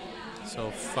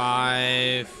 So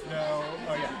 5. No.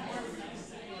 Oh yeah.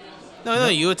 No,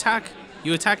 you attack.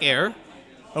 You attack air.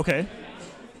 Okay.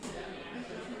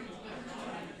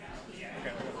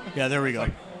 Yeah, there we go.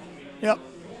 Yep.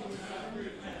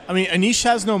 I mean, Anish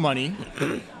has no money,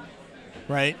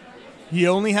 right? He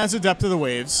only has Adept of the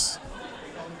Waves.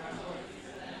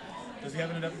 Does he have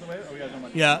an Adept of the Wave? Oh, he has no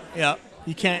money. Yeah.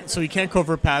 He can't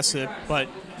covert pass it, but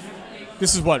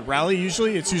this is what, Rally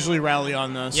usually? It's usually Rally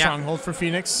on the Stronghold for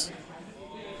Phoenix.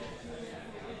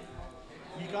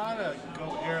 You gotta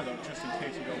go air though, just in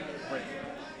case you go break.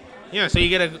 Yeah, so you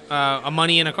get a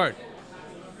money and a card.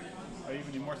 Or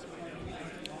even do more so.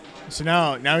 So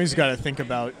now he's got to think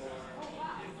about.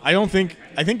 I think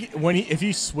if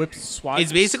he swaps.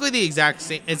 It's basically the exact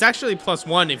same. It's actually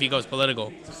 +1 if he goes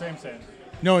political. It's the same.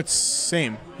 No, it's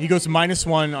same. He goes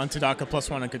 -1 on Tadaka,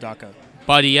 +1 on Tadaka.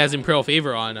 But he has Imperial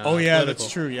Favor on. Oh yeah, political. that's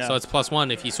true. Yeah. So it's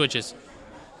 +1 if he switches.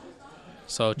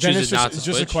 So Then chooses not to it's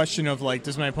switch. just a question of like,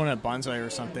 does my opponent have Bonsai or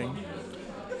something?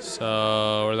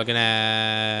 So we're looking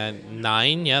at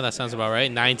 9. Yeah, that sounds about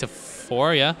right. 9 to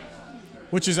 4. Yeah.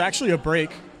 Which is actually a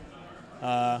break.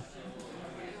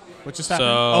 What just happened?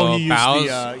 So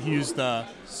he used the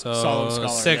So Solemn Scholar,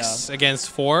 6 against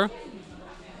 4.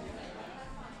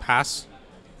 Pass.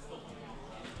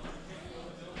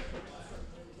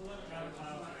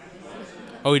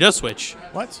 Oh, he does switch.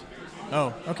 What?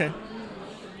 Oh, okay.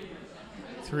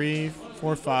 3,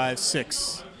 4, 5,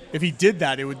 6. If he did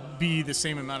that, it would be the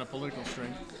same amount of political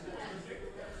strength.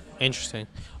 Interesting.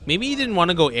 Maybe he didn't want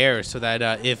to go air so that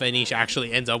if Anish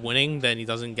actually ends up winning, then he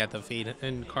doesn't get the fade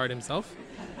and card himself.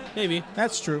 Maybe.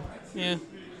 That's true. Yeah.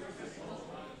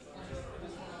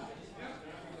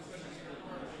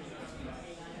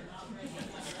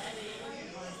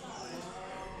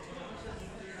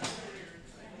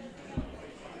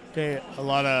 Okay, a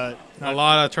lot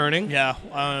of turning. Yeah,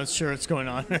 I'm not sure what's going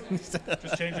on. Just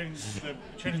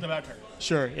changing the back turn.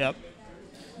 Sure. Yep.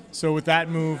 So with that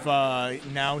move,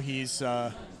 now he's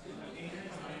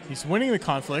winning the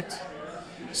conflict.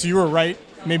 So you were right.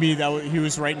 Maybe he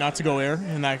was right not to go air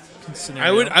in that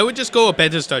scenario. I would just go a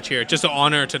Bentis touch here just to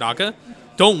honor Tadaka.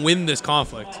 Don't win this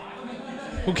conflict.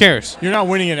 Who cares? You're not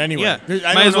winning it anyway. Yeah. I Might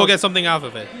don't as well know. get something out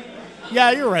of it.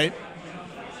 Yeah, you're right.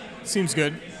 Seems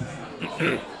good.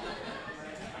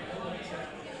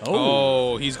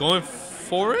 Oh, he's going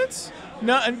for it?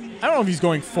 No, I don't know if he's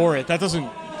going for it. That doesn't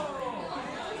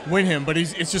win him, but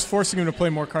it's just forcing him to play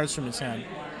more cards from his hand.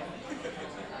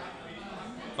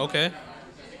 Okay.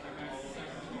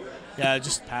 Yeah,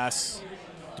 just pass.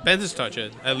 Bentis touch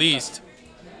it, at least.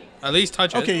 At least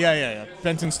touch it. Okay, yeah.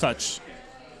 Benton's touch.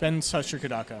 Benton's touch or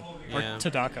Tadaka. Or Yeah.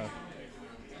 Tadaka.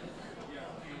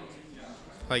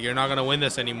 Like, you're not going to win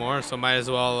this anymore, so might as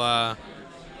well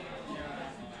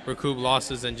recoup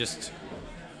losses and just...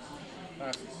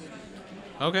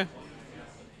 Okay.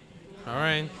 All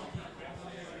right.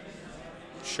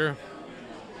 Sure.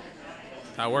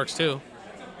 That works, too.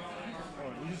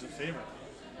 Oh, he's a favorite.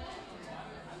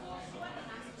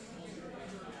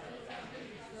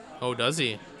 Oh, does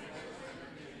he?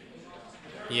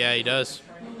 Yeah, he does.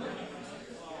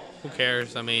 Who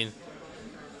cares? I mean...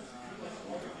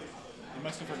 You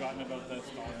must have forgotten about that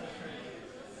scholar.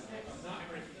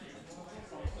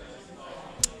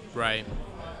 Right.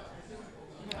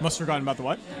 Must have forgotten about the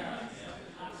what?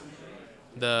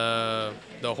 The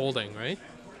holding, right?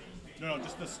 No,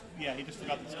 just this. Yeah, he just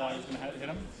forgot the scholar was going to hit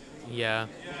him. Yeah.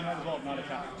 He might as well have not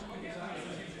attacked.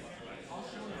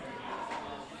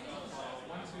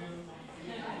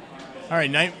 All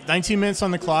right, 19 minutes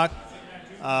on the clock.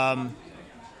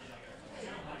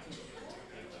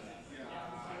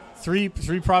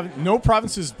 No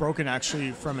provinces broken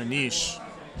actually from Anish.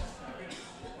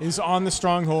 Is on the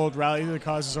Stronghold. Rally to the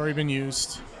Cause has already been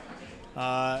used.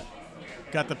 Got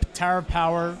the Tower of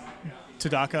Power,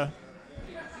 Tadaka.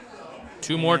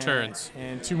 2 more turns.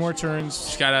 And 2 more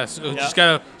turns. Just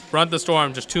gotta run the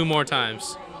storm just 2 more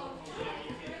times.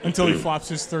 Until he flops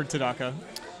his 3rd Tadaka.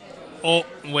 Oh,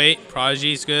 wait.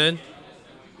 Prodigy's good.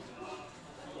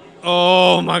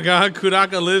 Oh, my God.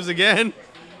 Kudaka lives again.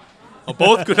 Oh,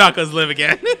 both Kudakas live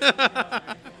again.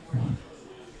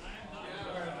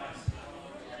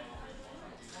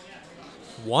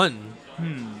 1.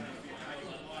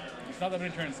 It's not that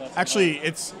many turns left. Actually,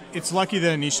 it's lucky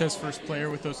that Anisha's first player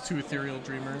with those 2 Ethereal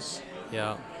Dreamers.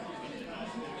 Yeah.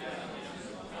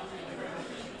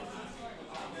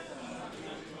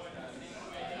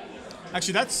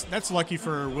 Actually, that's lucky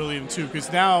for William too,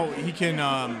 because now he can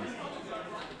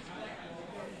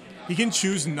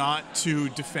choose not to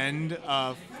defend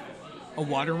a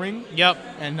water ring. Yep.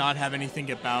 And not have anything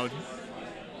get bowed.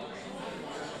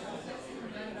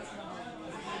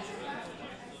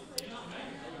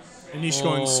 Anish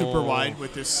going super wide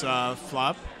with this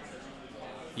flop.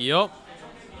 Yep.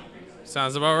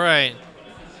 Sounds about right.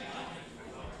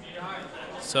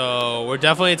 So we're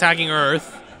definitely attacking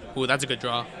Earth. Ooh, that's a good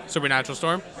draw. Supernatural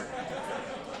Storm.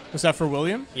 Was that for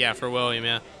William? Yeah, for William,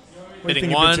 yeah. What do you Bidding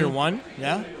think he bid 1. tier 1?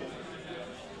 Yeah.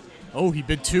 Oh, he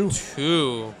bid 2.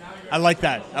 2. I like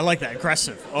that.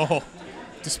 Aggressive. Oh,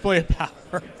 display of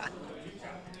power.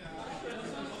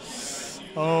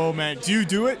 Oh man, do you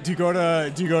do it? Do you go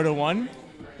to 1?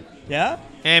 Yeah.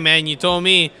 Hey man, you told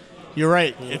me. You're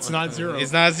right. It's not 0.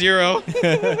 It's not 0.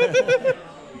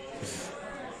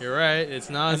 You're right. It's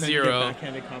not And then you get 0.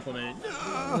 backhanded compliment.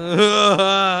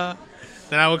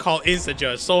 Then I would call Insta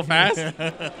Judge so fast.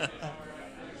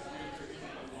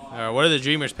 All right, what are the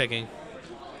Dreamers picking?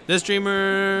 This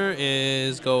Dreamer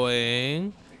is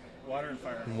going Water and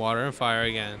fire. Water and Fire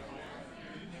again.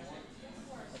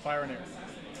 Fire and air.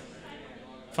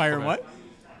 Fire Okay. what?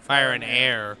 Fire and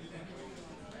Air.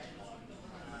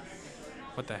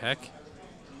 What the heck?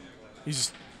 He's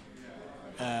just.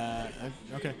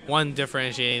 Okay. One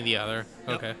differentiating the other.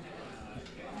 Yep. Okay.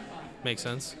 Makes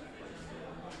sense.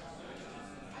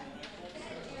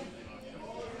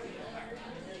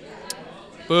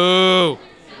 Boo!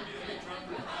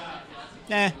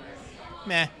 Meh.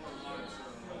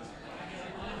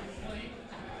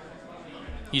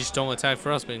 You just don't attack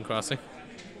for us, Main Crossing.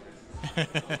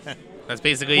 That's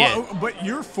basically it. Well, but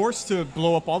you're forced to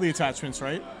blow up all the attachments,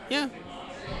 right? Yeah.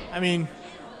 I mean,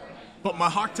 but my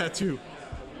hawk tattoo.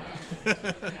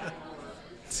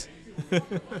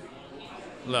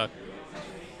 Look.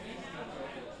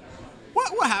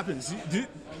 What happens?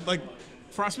 Like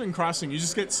Frostbitten Crossing, you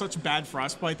just get such bad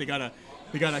frostbite. They gotta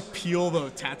peel the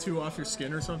tattoo off your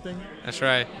skin or something. That's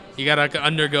right. You gotta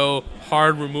undergo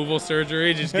hard removal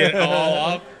surgery. Just get it all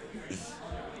off.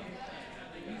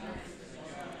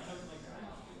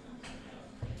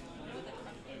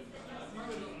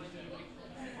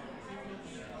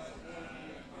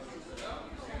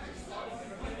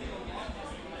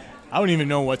 I don't even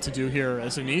know what to do here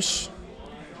as a niche.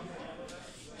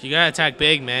 You gotta attack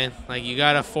big, man. Like, you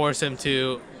gotta force him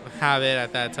to have it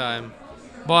at that time.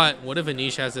 But what if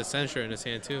Anish has a censure in his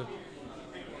hand, too?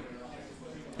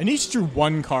 Anish drew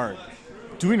 1 card.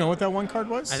 Do we know what that 1 card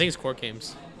was? I think it's court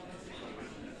games.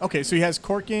 Okay, so he has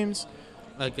court games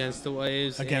Against the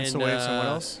Waves. against the Waves and what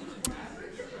else?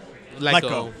 Let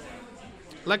Go.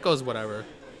 Let Go's whatever.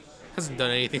 Hasn't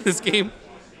done anything this game.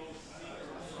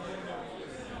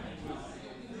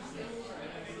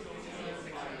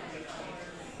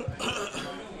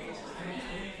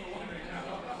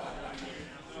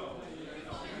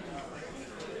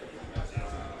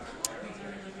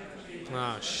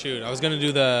 Ah, shoot. I was going to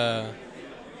do the...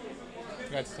 I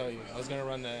forgot to tell you. I was going to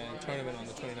run the tournament on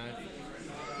the 29th.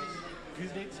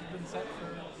 These dates have been set for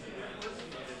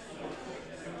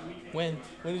When?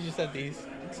 When did you set these?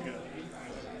 weeks ago.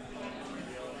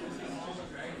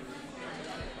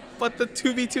 But the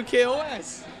 2v2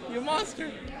 KOS. You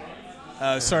monster.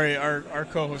 Sorry, our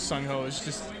co-host Sungho is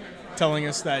just telling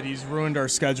us that he's ruined our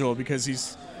schedule because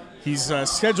he's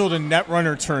scheduled a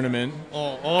Netrunner tournament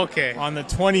Oh, okay. on the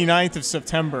 29th of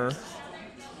September.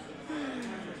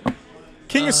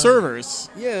 King of Servers.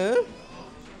 Yeah.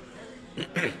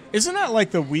 Isn't that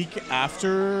like the week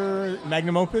after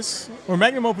Magnum Opus? Or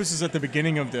Magnum Opus is at the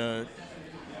beginning of the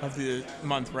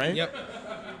month, right? Yep.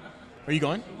 Are you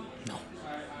going? No.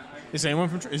 Is anyone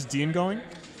is Dean going?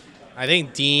 I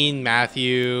think Dean,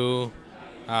 Matthew,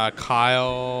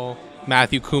 Kyle,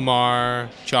 Matthew Kumar,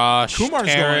 Josh, Kumar's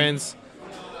Terrence,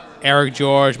 Eric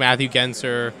George, Matthew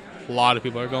Genser. A lot of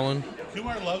people are going.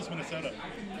 Kumar loves Minnesota.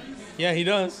 Yeah, he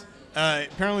does.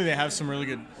 Apparently they have some really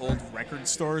good old record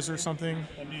stores or something.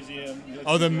 A museum.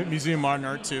 Oh, the Museum of Modern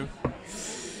Art too.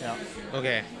 Yeah.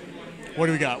 Okay. What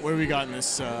do we got? What do we got in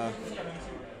this?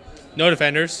 No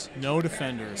defenders. No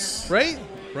defenders. Right?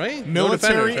 Right?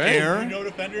 Military air. No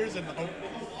defenders and the hope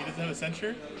he doesn't have a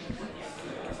censure.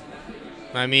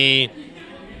 I mean,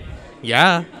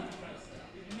 yeah.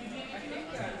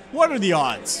 What are the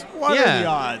odds? What Yeah. are the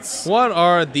odds? What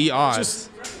are the odds? Just,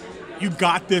 you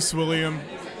got this, William.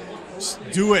 Just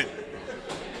do it.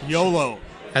 YOLO.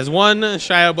 As one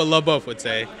Shia but LaBeouf would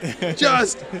say,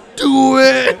 just do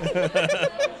it.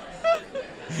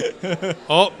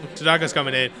 Oh, Tadaka's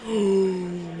coming in.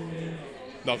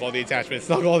 Knock all the attachments.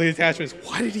 Knock all the attachments.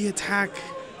 Why did he attack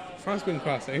Frostwind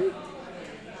Crossing?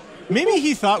 Maybe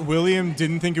he thought William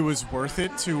didn't think it was worth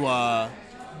it to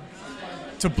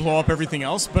blow up everything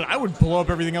else, but I would blow up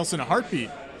everything else in a heartbeat.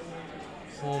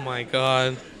 Oh my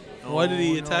god. Why did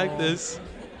he attack no. this?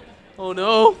 Oh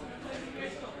no.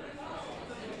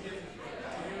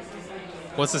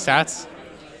 What's the stats?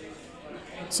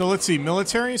 So let's see,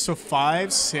 military. So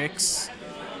 5, 6,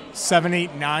 7,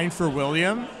 8, 9 for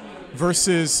William,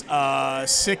 versus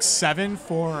 6, 7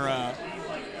 for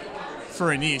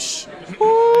Anish.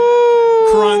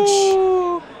 Crunch.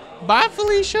 Bye,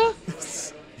 Felicia.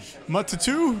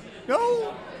 Matatu.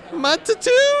 No.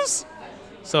 Matatus.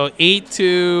 So 8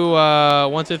 to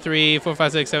 1, 2, 3, 4,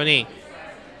 5, 6, 7, 8.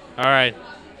 All right.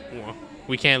 Well,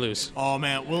 we can't lose. Oh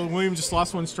man, William just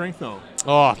lost 1 strength though.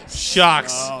 Oh,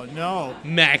 shucks. Oh no.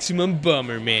 Maximum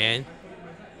bummer, man.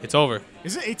 It's over.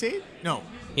 Is it 8 to 8? No.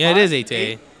 Yeah, 5, it is 8 to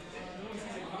 8.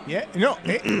 Yeah. No.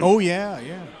 8. Oh yeah,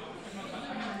 yeah.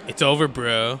 It's over,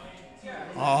 bro.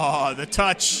 Oh, the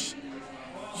touch.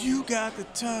 You got the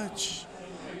touch.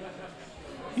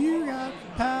 You got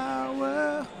the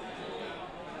power.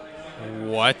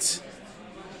 What?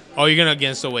 Oh, you're gonna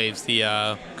against the waves, the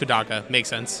Kudaka. Makes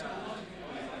sense.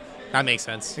 That makes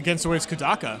sense. Against the waves,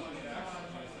 Tadaka.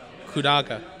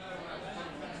 Kudaka.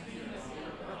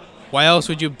 Why else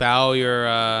would you bow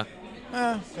your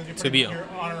Because to be you're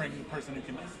honoring the person who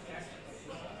can.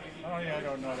 Oh yeah, I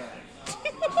don't know that.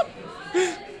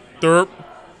 derp,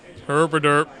 herp or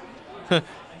derp?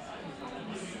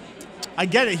 I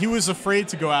get it. He was afraid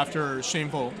to go after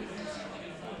Shameful.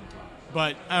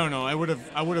 But I don't know. I would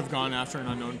have gone after an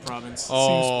unknown province.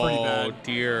 Seems pretty bad. Oh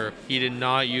dear, he did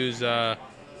not use.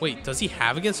 Wait, does he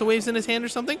have against the waves in his hand or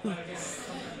something?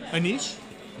 Anish?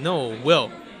 No,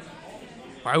 Will.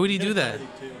 Why would he do that?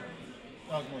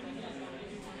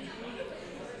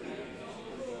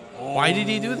 Why did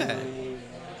he do that?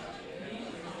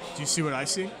 Do you see what I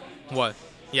see? What?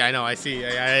 Yeah, I know. I see.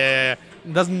 Yeah.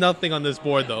 Does nothing on this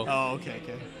board though. Oh, okay.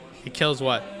 He kills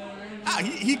what?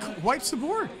 He wipes the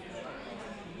board.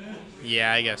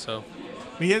 Yeah, I guess so.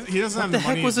 But he doesn't have What the the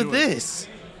money heck was to it do this?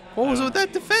 What was it with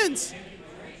that defense?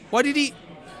 Why did he?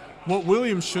 What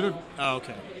Williams should have. Oh,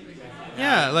 okay.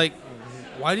 Yeah, like,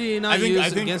 why did he not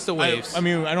use against the waves? I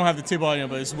mean, I don't have the table on you,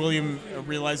 but is William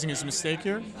realizing his mistake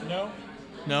here? No.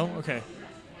 No? Okay.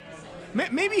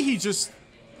 Maybe he just...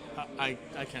 I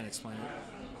can't explain it.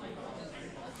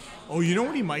 Oh, you know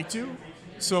what he might do?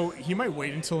 So he might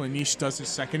wait until Anish does his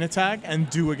second attack and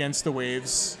do against the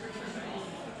waves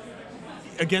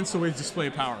display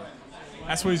power.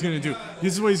 That's what he's going to do.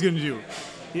 This is what he's going to do.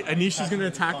 Anish is going to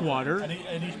attack water.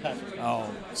 Anish passes. Oh,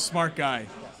 smart guy.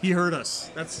 He heard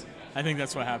us. I think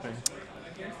that's what happened.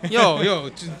 Yo,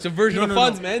 diversion of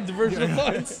funds, no. man. Diversion of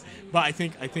funds. But I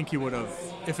think he would have.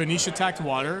 If Anish attacked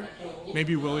water,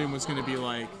 maybe William was going to be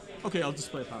like, okay, I'll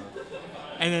display power.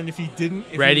 And then if he didn't,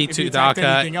 Ready if he to attacked Daka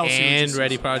anything else, he would and just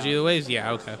ready use Prodigy of the Waves?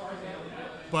 Yeah, okay.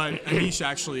 But Anish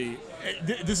actually,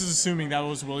 this is assuming that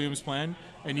was William's plan.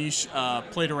 Anish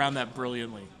played around that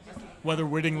brilliantly, whether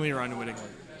wittingly or unwittingly.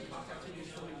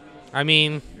 I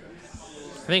mean,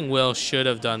 I think Will should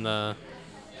have done the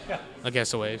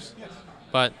against the waves. Yes.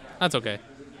 But that's okay.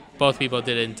 Both people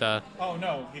didn't. Oh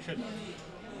no, he shouldn't.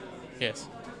 Yes.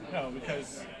 No,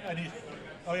 because Anish.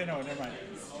 Oh yeah, no, never mind.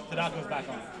 Tadaka's back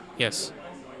on. Yes.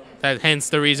 That hence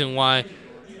the reason why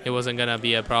it wasn't gonna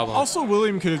be a problem. Also,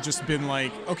 William could have just been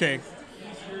like, okay,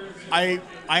 I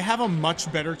have a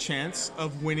much better chance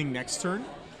of winning next turn,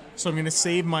 so I'm gonna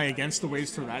save my against the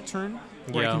waves for that turn,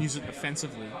 where I can use it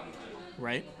defensively,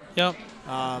 right? Yep.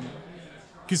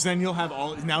 Because then he'll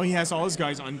have now he has all his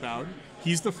guys unbowed.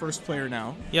 He's the first player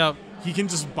now. Yep. He can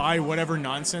just buy whatever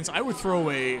nonsense. I would throw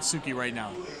away Suki right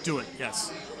now. Do it.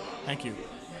 Yes. Thank you.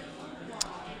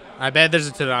 I bet there's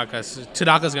a Tadaka.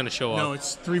 Tadaka's gonna show No, up.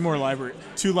 it's 3 more libraries.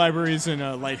 2 libraries in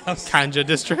a lighthouse. Kanja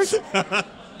district.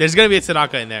 There's gonna be a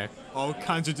Tadaka in there. Oh,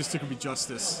 Kanja district would be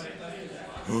justice.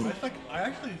 I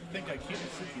actually think I keep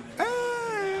Suki there.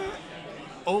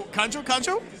 Oh,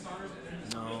 Kanjo?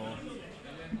 No.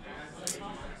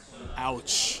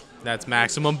 Ouch. That's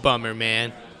maximum bummer,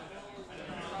 man.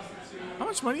 How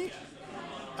much money?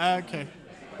 Okay.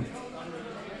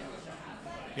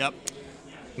 Yep.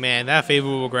 Man, that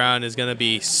favorable ground is gonna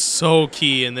be so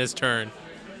key in this turn.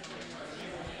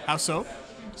 How so?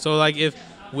 So like if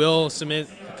Will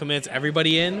commits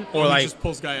everybody in, or He like just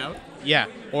pulls guy out. yeah,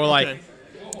 or Okay. like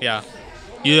yeah,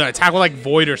 you attack with like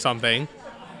Void or something.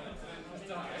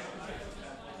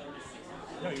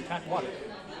 No, you attack water.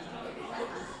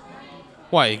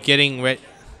 Why? Getting red.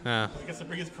 I guess the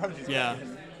biggest prodigies. Yeah.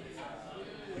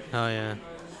 Oh yeah.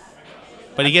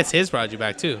 But he gets his Prodigy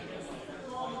back too.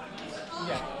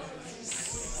 Yeah.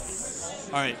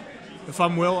 All right. If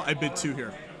I'm Will, I bid 2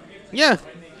 here. Yeah.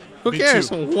 Who Bid cares?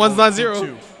 2. One's not 0.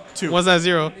 2. 2. One's not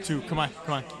 0. 2. Come on.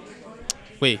 Come on.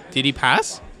 Wait, did he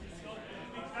pass?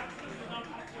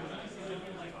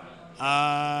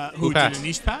 Who did passed?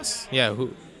 Anish pass? Yeah.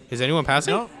 Who? Is anyone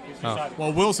passing? No. Oh.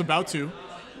 Well, Will's about to.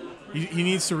 He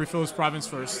needs to refill his province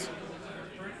first.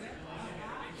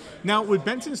 Now, with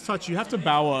Benton's touch, you have to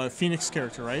bow a Phoenix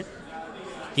character, right?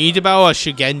 You need to bow a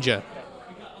Shigenja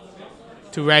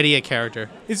to ready a character.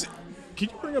 Can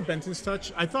you bring up Benton's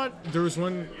touch? I thought there was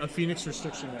a Phoenix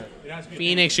restriction there. It has to be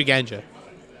Phoenix Shigenja.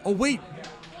 Oh, wait.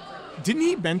 Didn't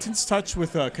he Benton's touch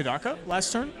with Tadaka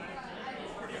last turn?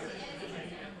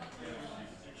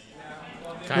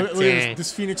 God Look at dang.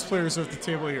 this Phoenix players are at the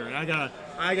table here, and I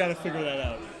gotta figure that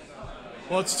out.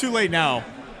 Well, it's too late now.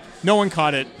 No one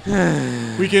caught it.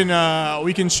 we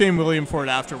can shame William for it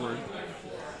afterward.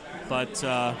 But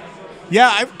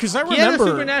yeah, because I He had a remember.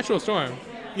 supernatural storm.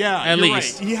 Yeah, At you're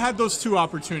least. right. He had those 2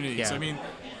 opportunities. Yeah. I mean,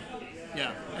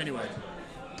 yeah. Anyway,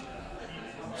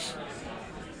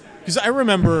 because I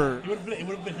remember He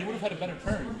would have had a better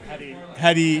turn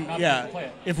had he Not yeah. play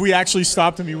it. If we actually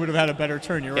stopped him, he would have had a better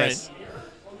turn. You're Yes. right.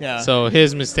 Yeah. So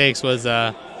his mistakes was We're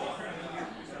not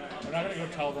gonna go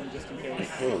tell them just in case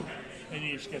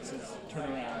Anish gets his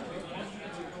turnaround.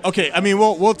 Okay, I mean,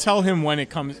 we'll tell him when it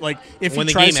comes. Like, if When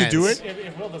he the tries game to do ends. it,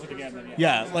 If Will does it again, then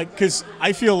yeah, like, because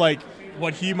I feel like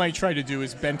what he might try to do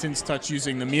is Benton's touch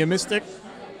using the Mia Mystic.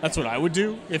 That's what I would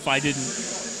do if I didn't.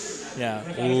 Yeah.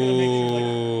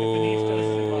 Ooh.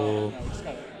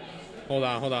 Hold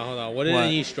on. What did What?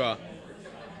 Anish draw?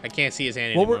 I can't see his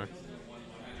hand What were- anymore.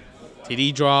 Did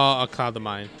he draw a Cloud of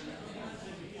Mine?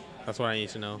 That's what I need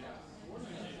to know.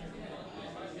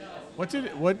 What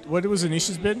was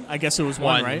Anish's bid? I guess it was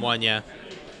one, right? One, yeah.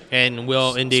 And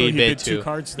Will So indeed he bid bid 2 2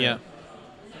 cards there. Yeah.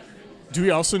 Do we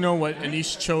also know what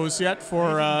Anish chose yet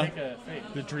for make a fake.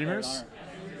 the Dreamers?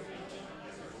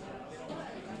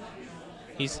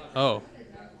 He's Well,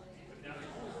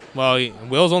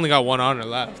 Will's only got 1 honor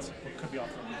left. Could be off.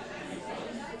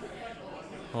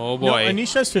 Oh No, boy.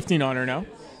 Anish has 15 honor now,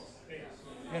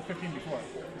 He had 15 before.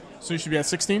 so he should be at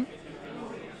 16.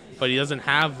 But he doesn't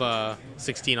have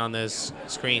 16 on this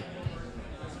screen.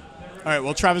 All right,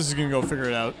 well, Travis is going to go figure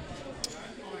it out.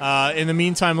 In the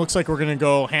meantime, looks like we're going to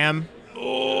go ham.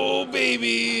 Oh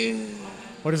baby.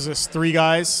 What is this? 3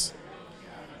 guys?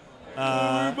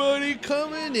 Everybody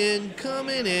coming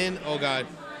in. Oh god.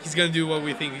 He's gonna do what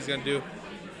we think he's gonna do.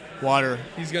 Water.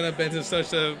 He's gonna bend his touch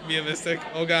to be a mystic.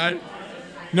 Oh god.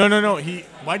 No.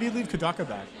 Why did he leave Tadaka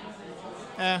back?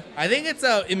 I think it's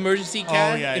a emergency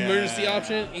emergency yeah.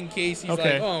 option in case he's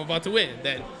Okay. like, oh, I'm about to win.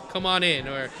 Then come on in.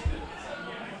 Or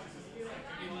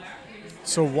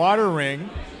So water ring.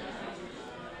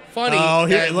 funny. Oh,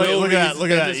 here, that look Will at that, reads look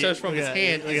at bend his that, touch from look his at that,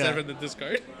 hand look at instead that. of the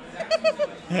discard.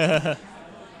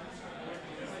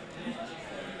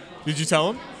 Did you tell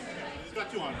him? He's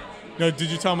got 2 on it. No. Did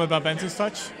you tell him about Benton's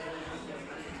touch?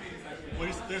 Well,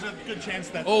 there's a good chance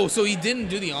that Oh, so he didn't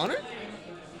do the honor?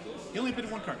 he only bid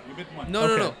 1 card. He bid 1. No.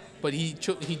 Okay. But he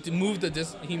moved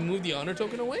he moved the honor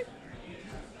token away.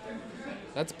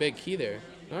 That's a big key there.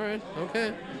 All right.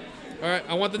 Okay. All right.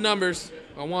 I want the numbers.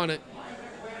 I want it.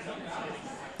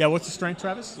 Yeah. What's the strength,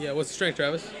 Travis? Yeah. What's the strength,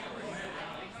 Travis?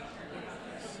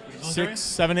 6,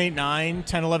 7, 8, 9,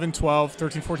 10, 11, 12,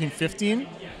 13, 14, 15.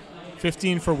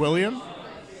 15 for William.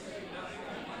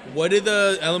 What did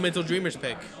the Elemental Dreamers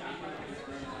pick?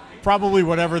 Probably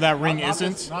whatever that ring Not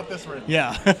isn't. This, not this ring.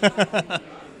 Yeah.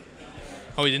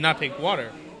 Oh, he did not pick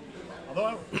water.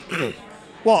 Although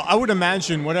Well, I would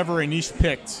imagine whatever Anish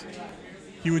picked,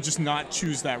 he would just not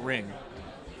choose that ring.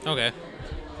 Okay.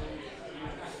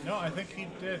 no, I think he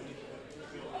did.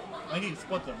 I think he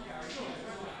split them.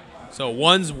 So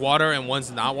one's water and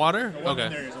one's not water? The one in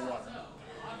Okay. there is a water.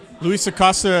 Luis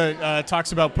Acosta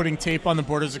talks about putting tape on the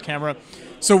borders of camera.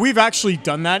 So we've actually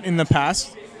done that in the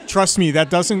past. Trust me, that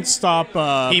doesn't stop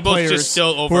People players just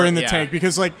still who are over- in the yeah. tank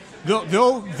because like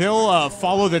they'll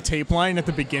follow the tape line at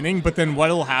the beginning, but then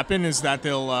what'll happen is that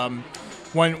they'll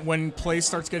when play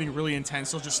starts getting really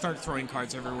intense, they'll just start throwing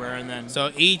cards everywhere, and then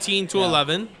So 18 to Yeah.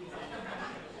 11.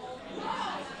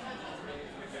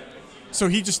 so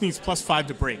he just needs +5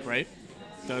 to break, right?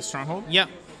 The stronghold. Yep.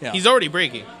 Yeah. He's already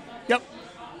breaking. Yep.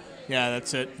 Yeah,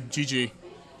 that's it. GG.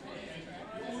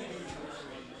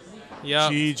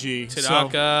 Yep. GG.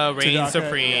 Tadaka reigns Tadaka,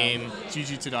 supreme. Yeah.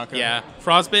 GG Tadaka. Yeah.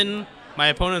 Frostbitten. My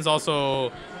opponent's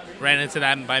also ran into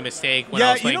that by mistake when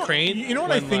I was playing Crane. You know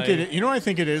what I think it. You know what I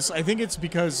think it is. I think it's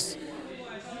because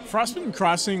Frostbitten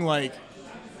Crossing, like,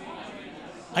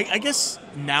 I guess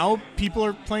now people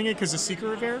are playing it because of Secret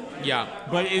Revere. Yeah.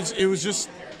 But it was just,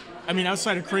 I mean,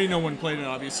 outside of Crane, no one played it,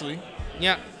 obviously.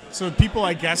 Yeah. So people,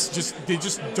 I guess, they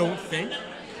just don't think.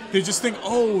 They just think,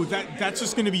 oh, that's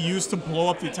just going to be used to blow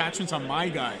up the attachments on my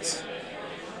guys.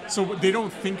 So they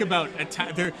don't think about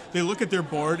attack. They look at their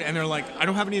board and they're like, I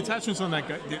don't have any attachments on that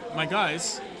guy, my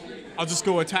guys. I'll just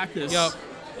go attack this. Yep.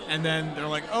 And then they're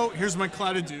like, oh, here's my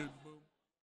clouded dude.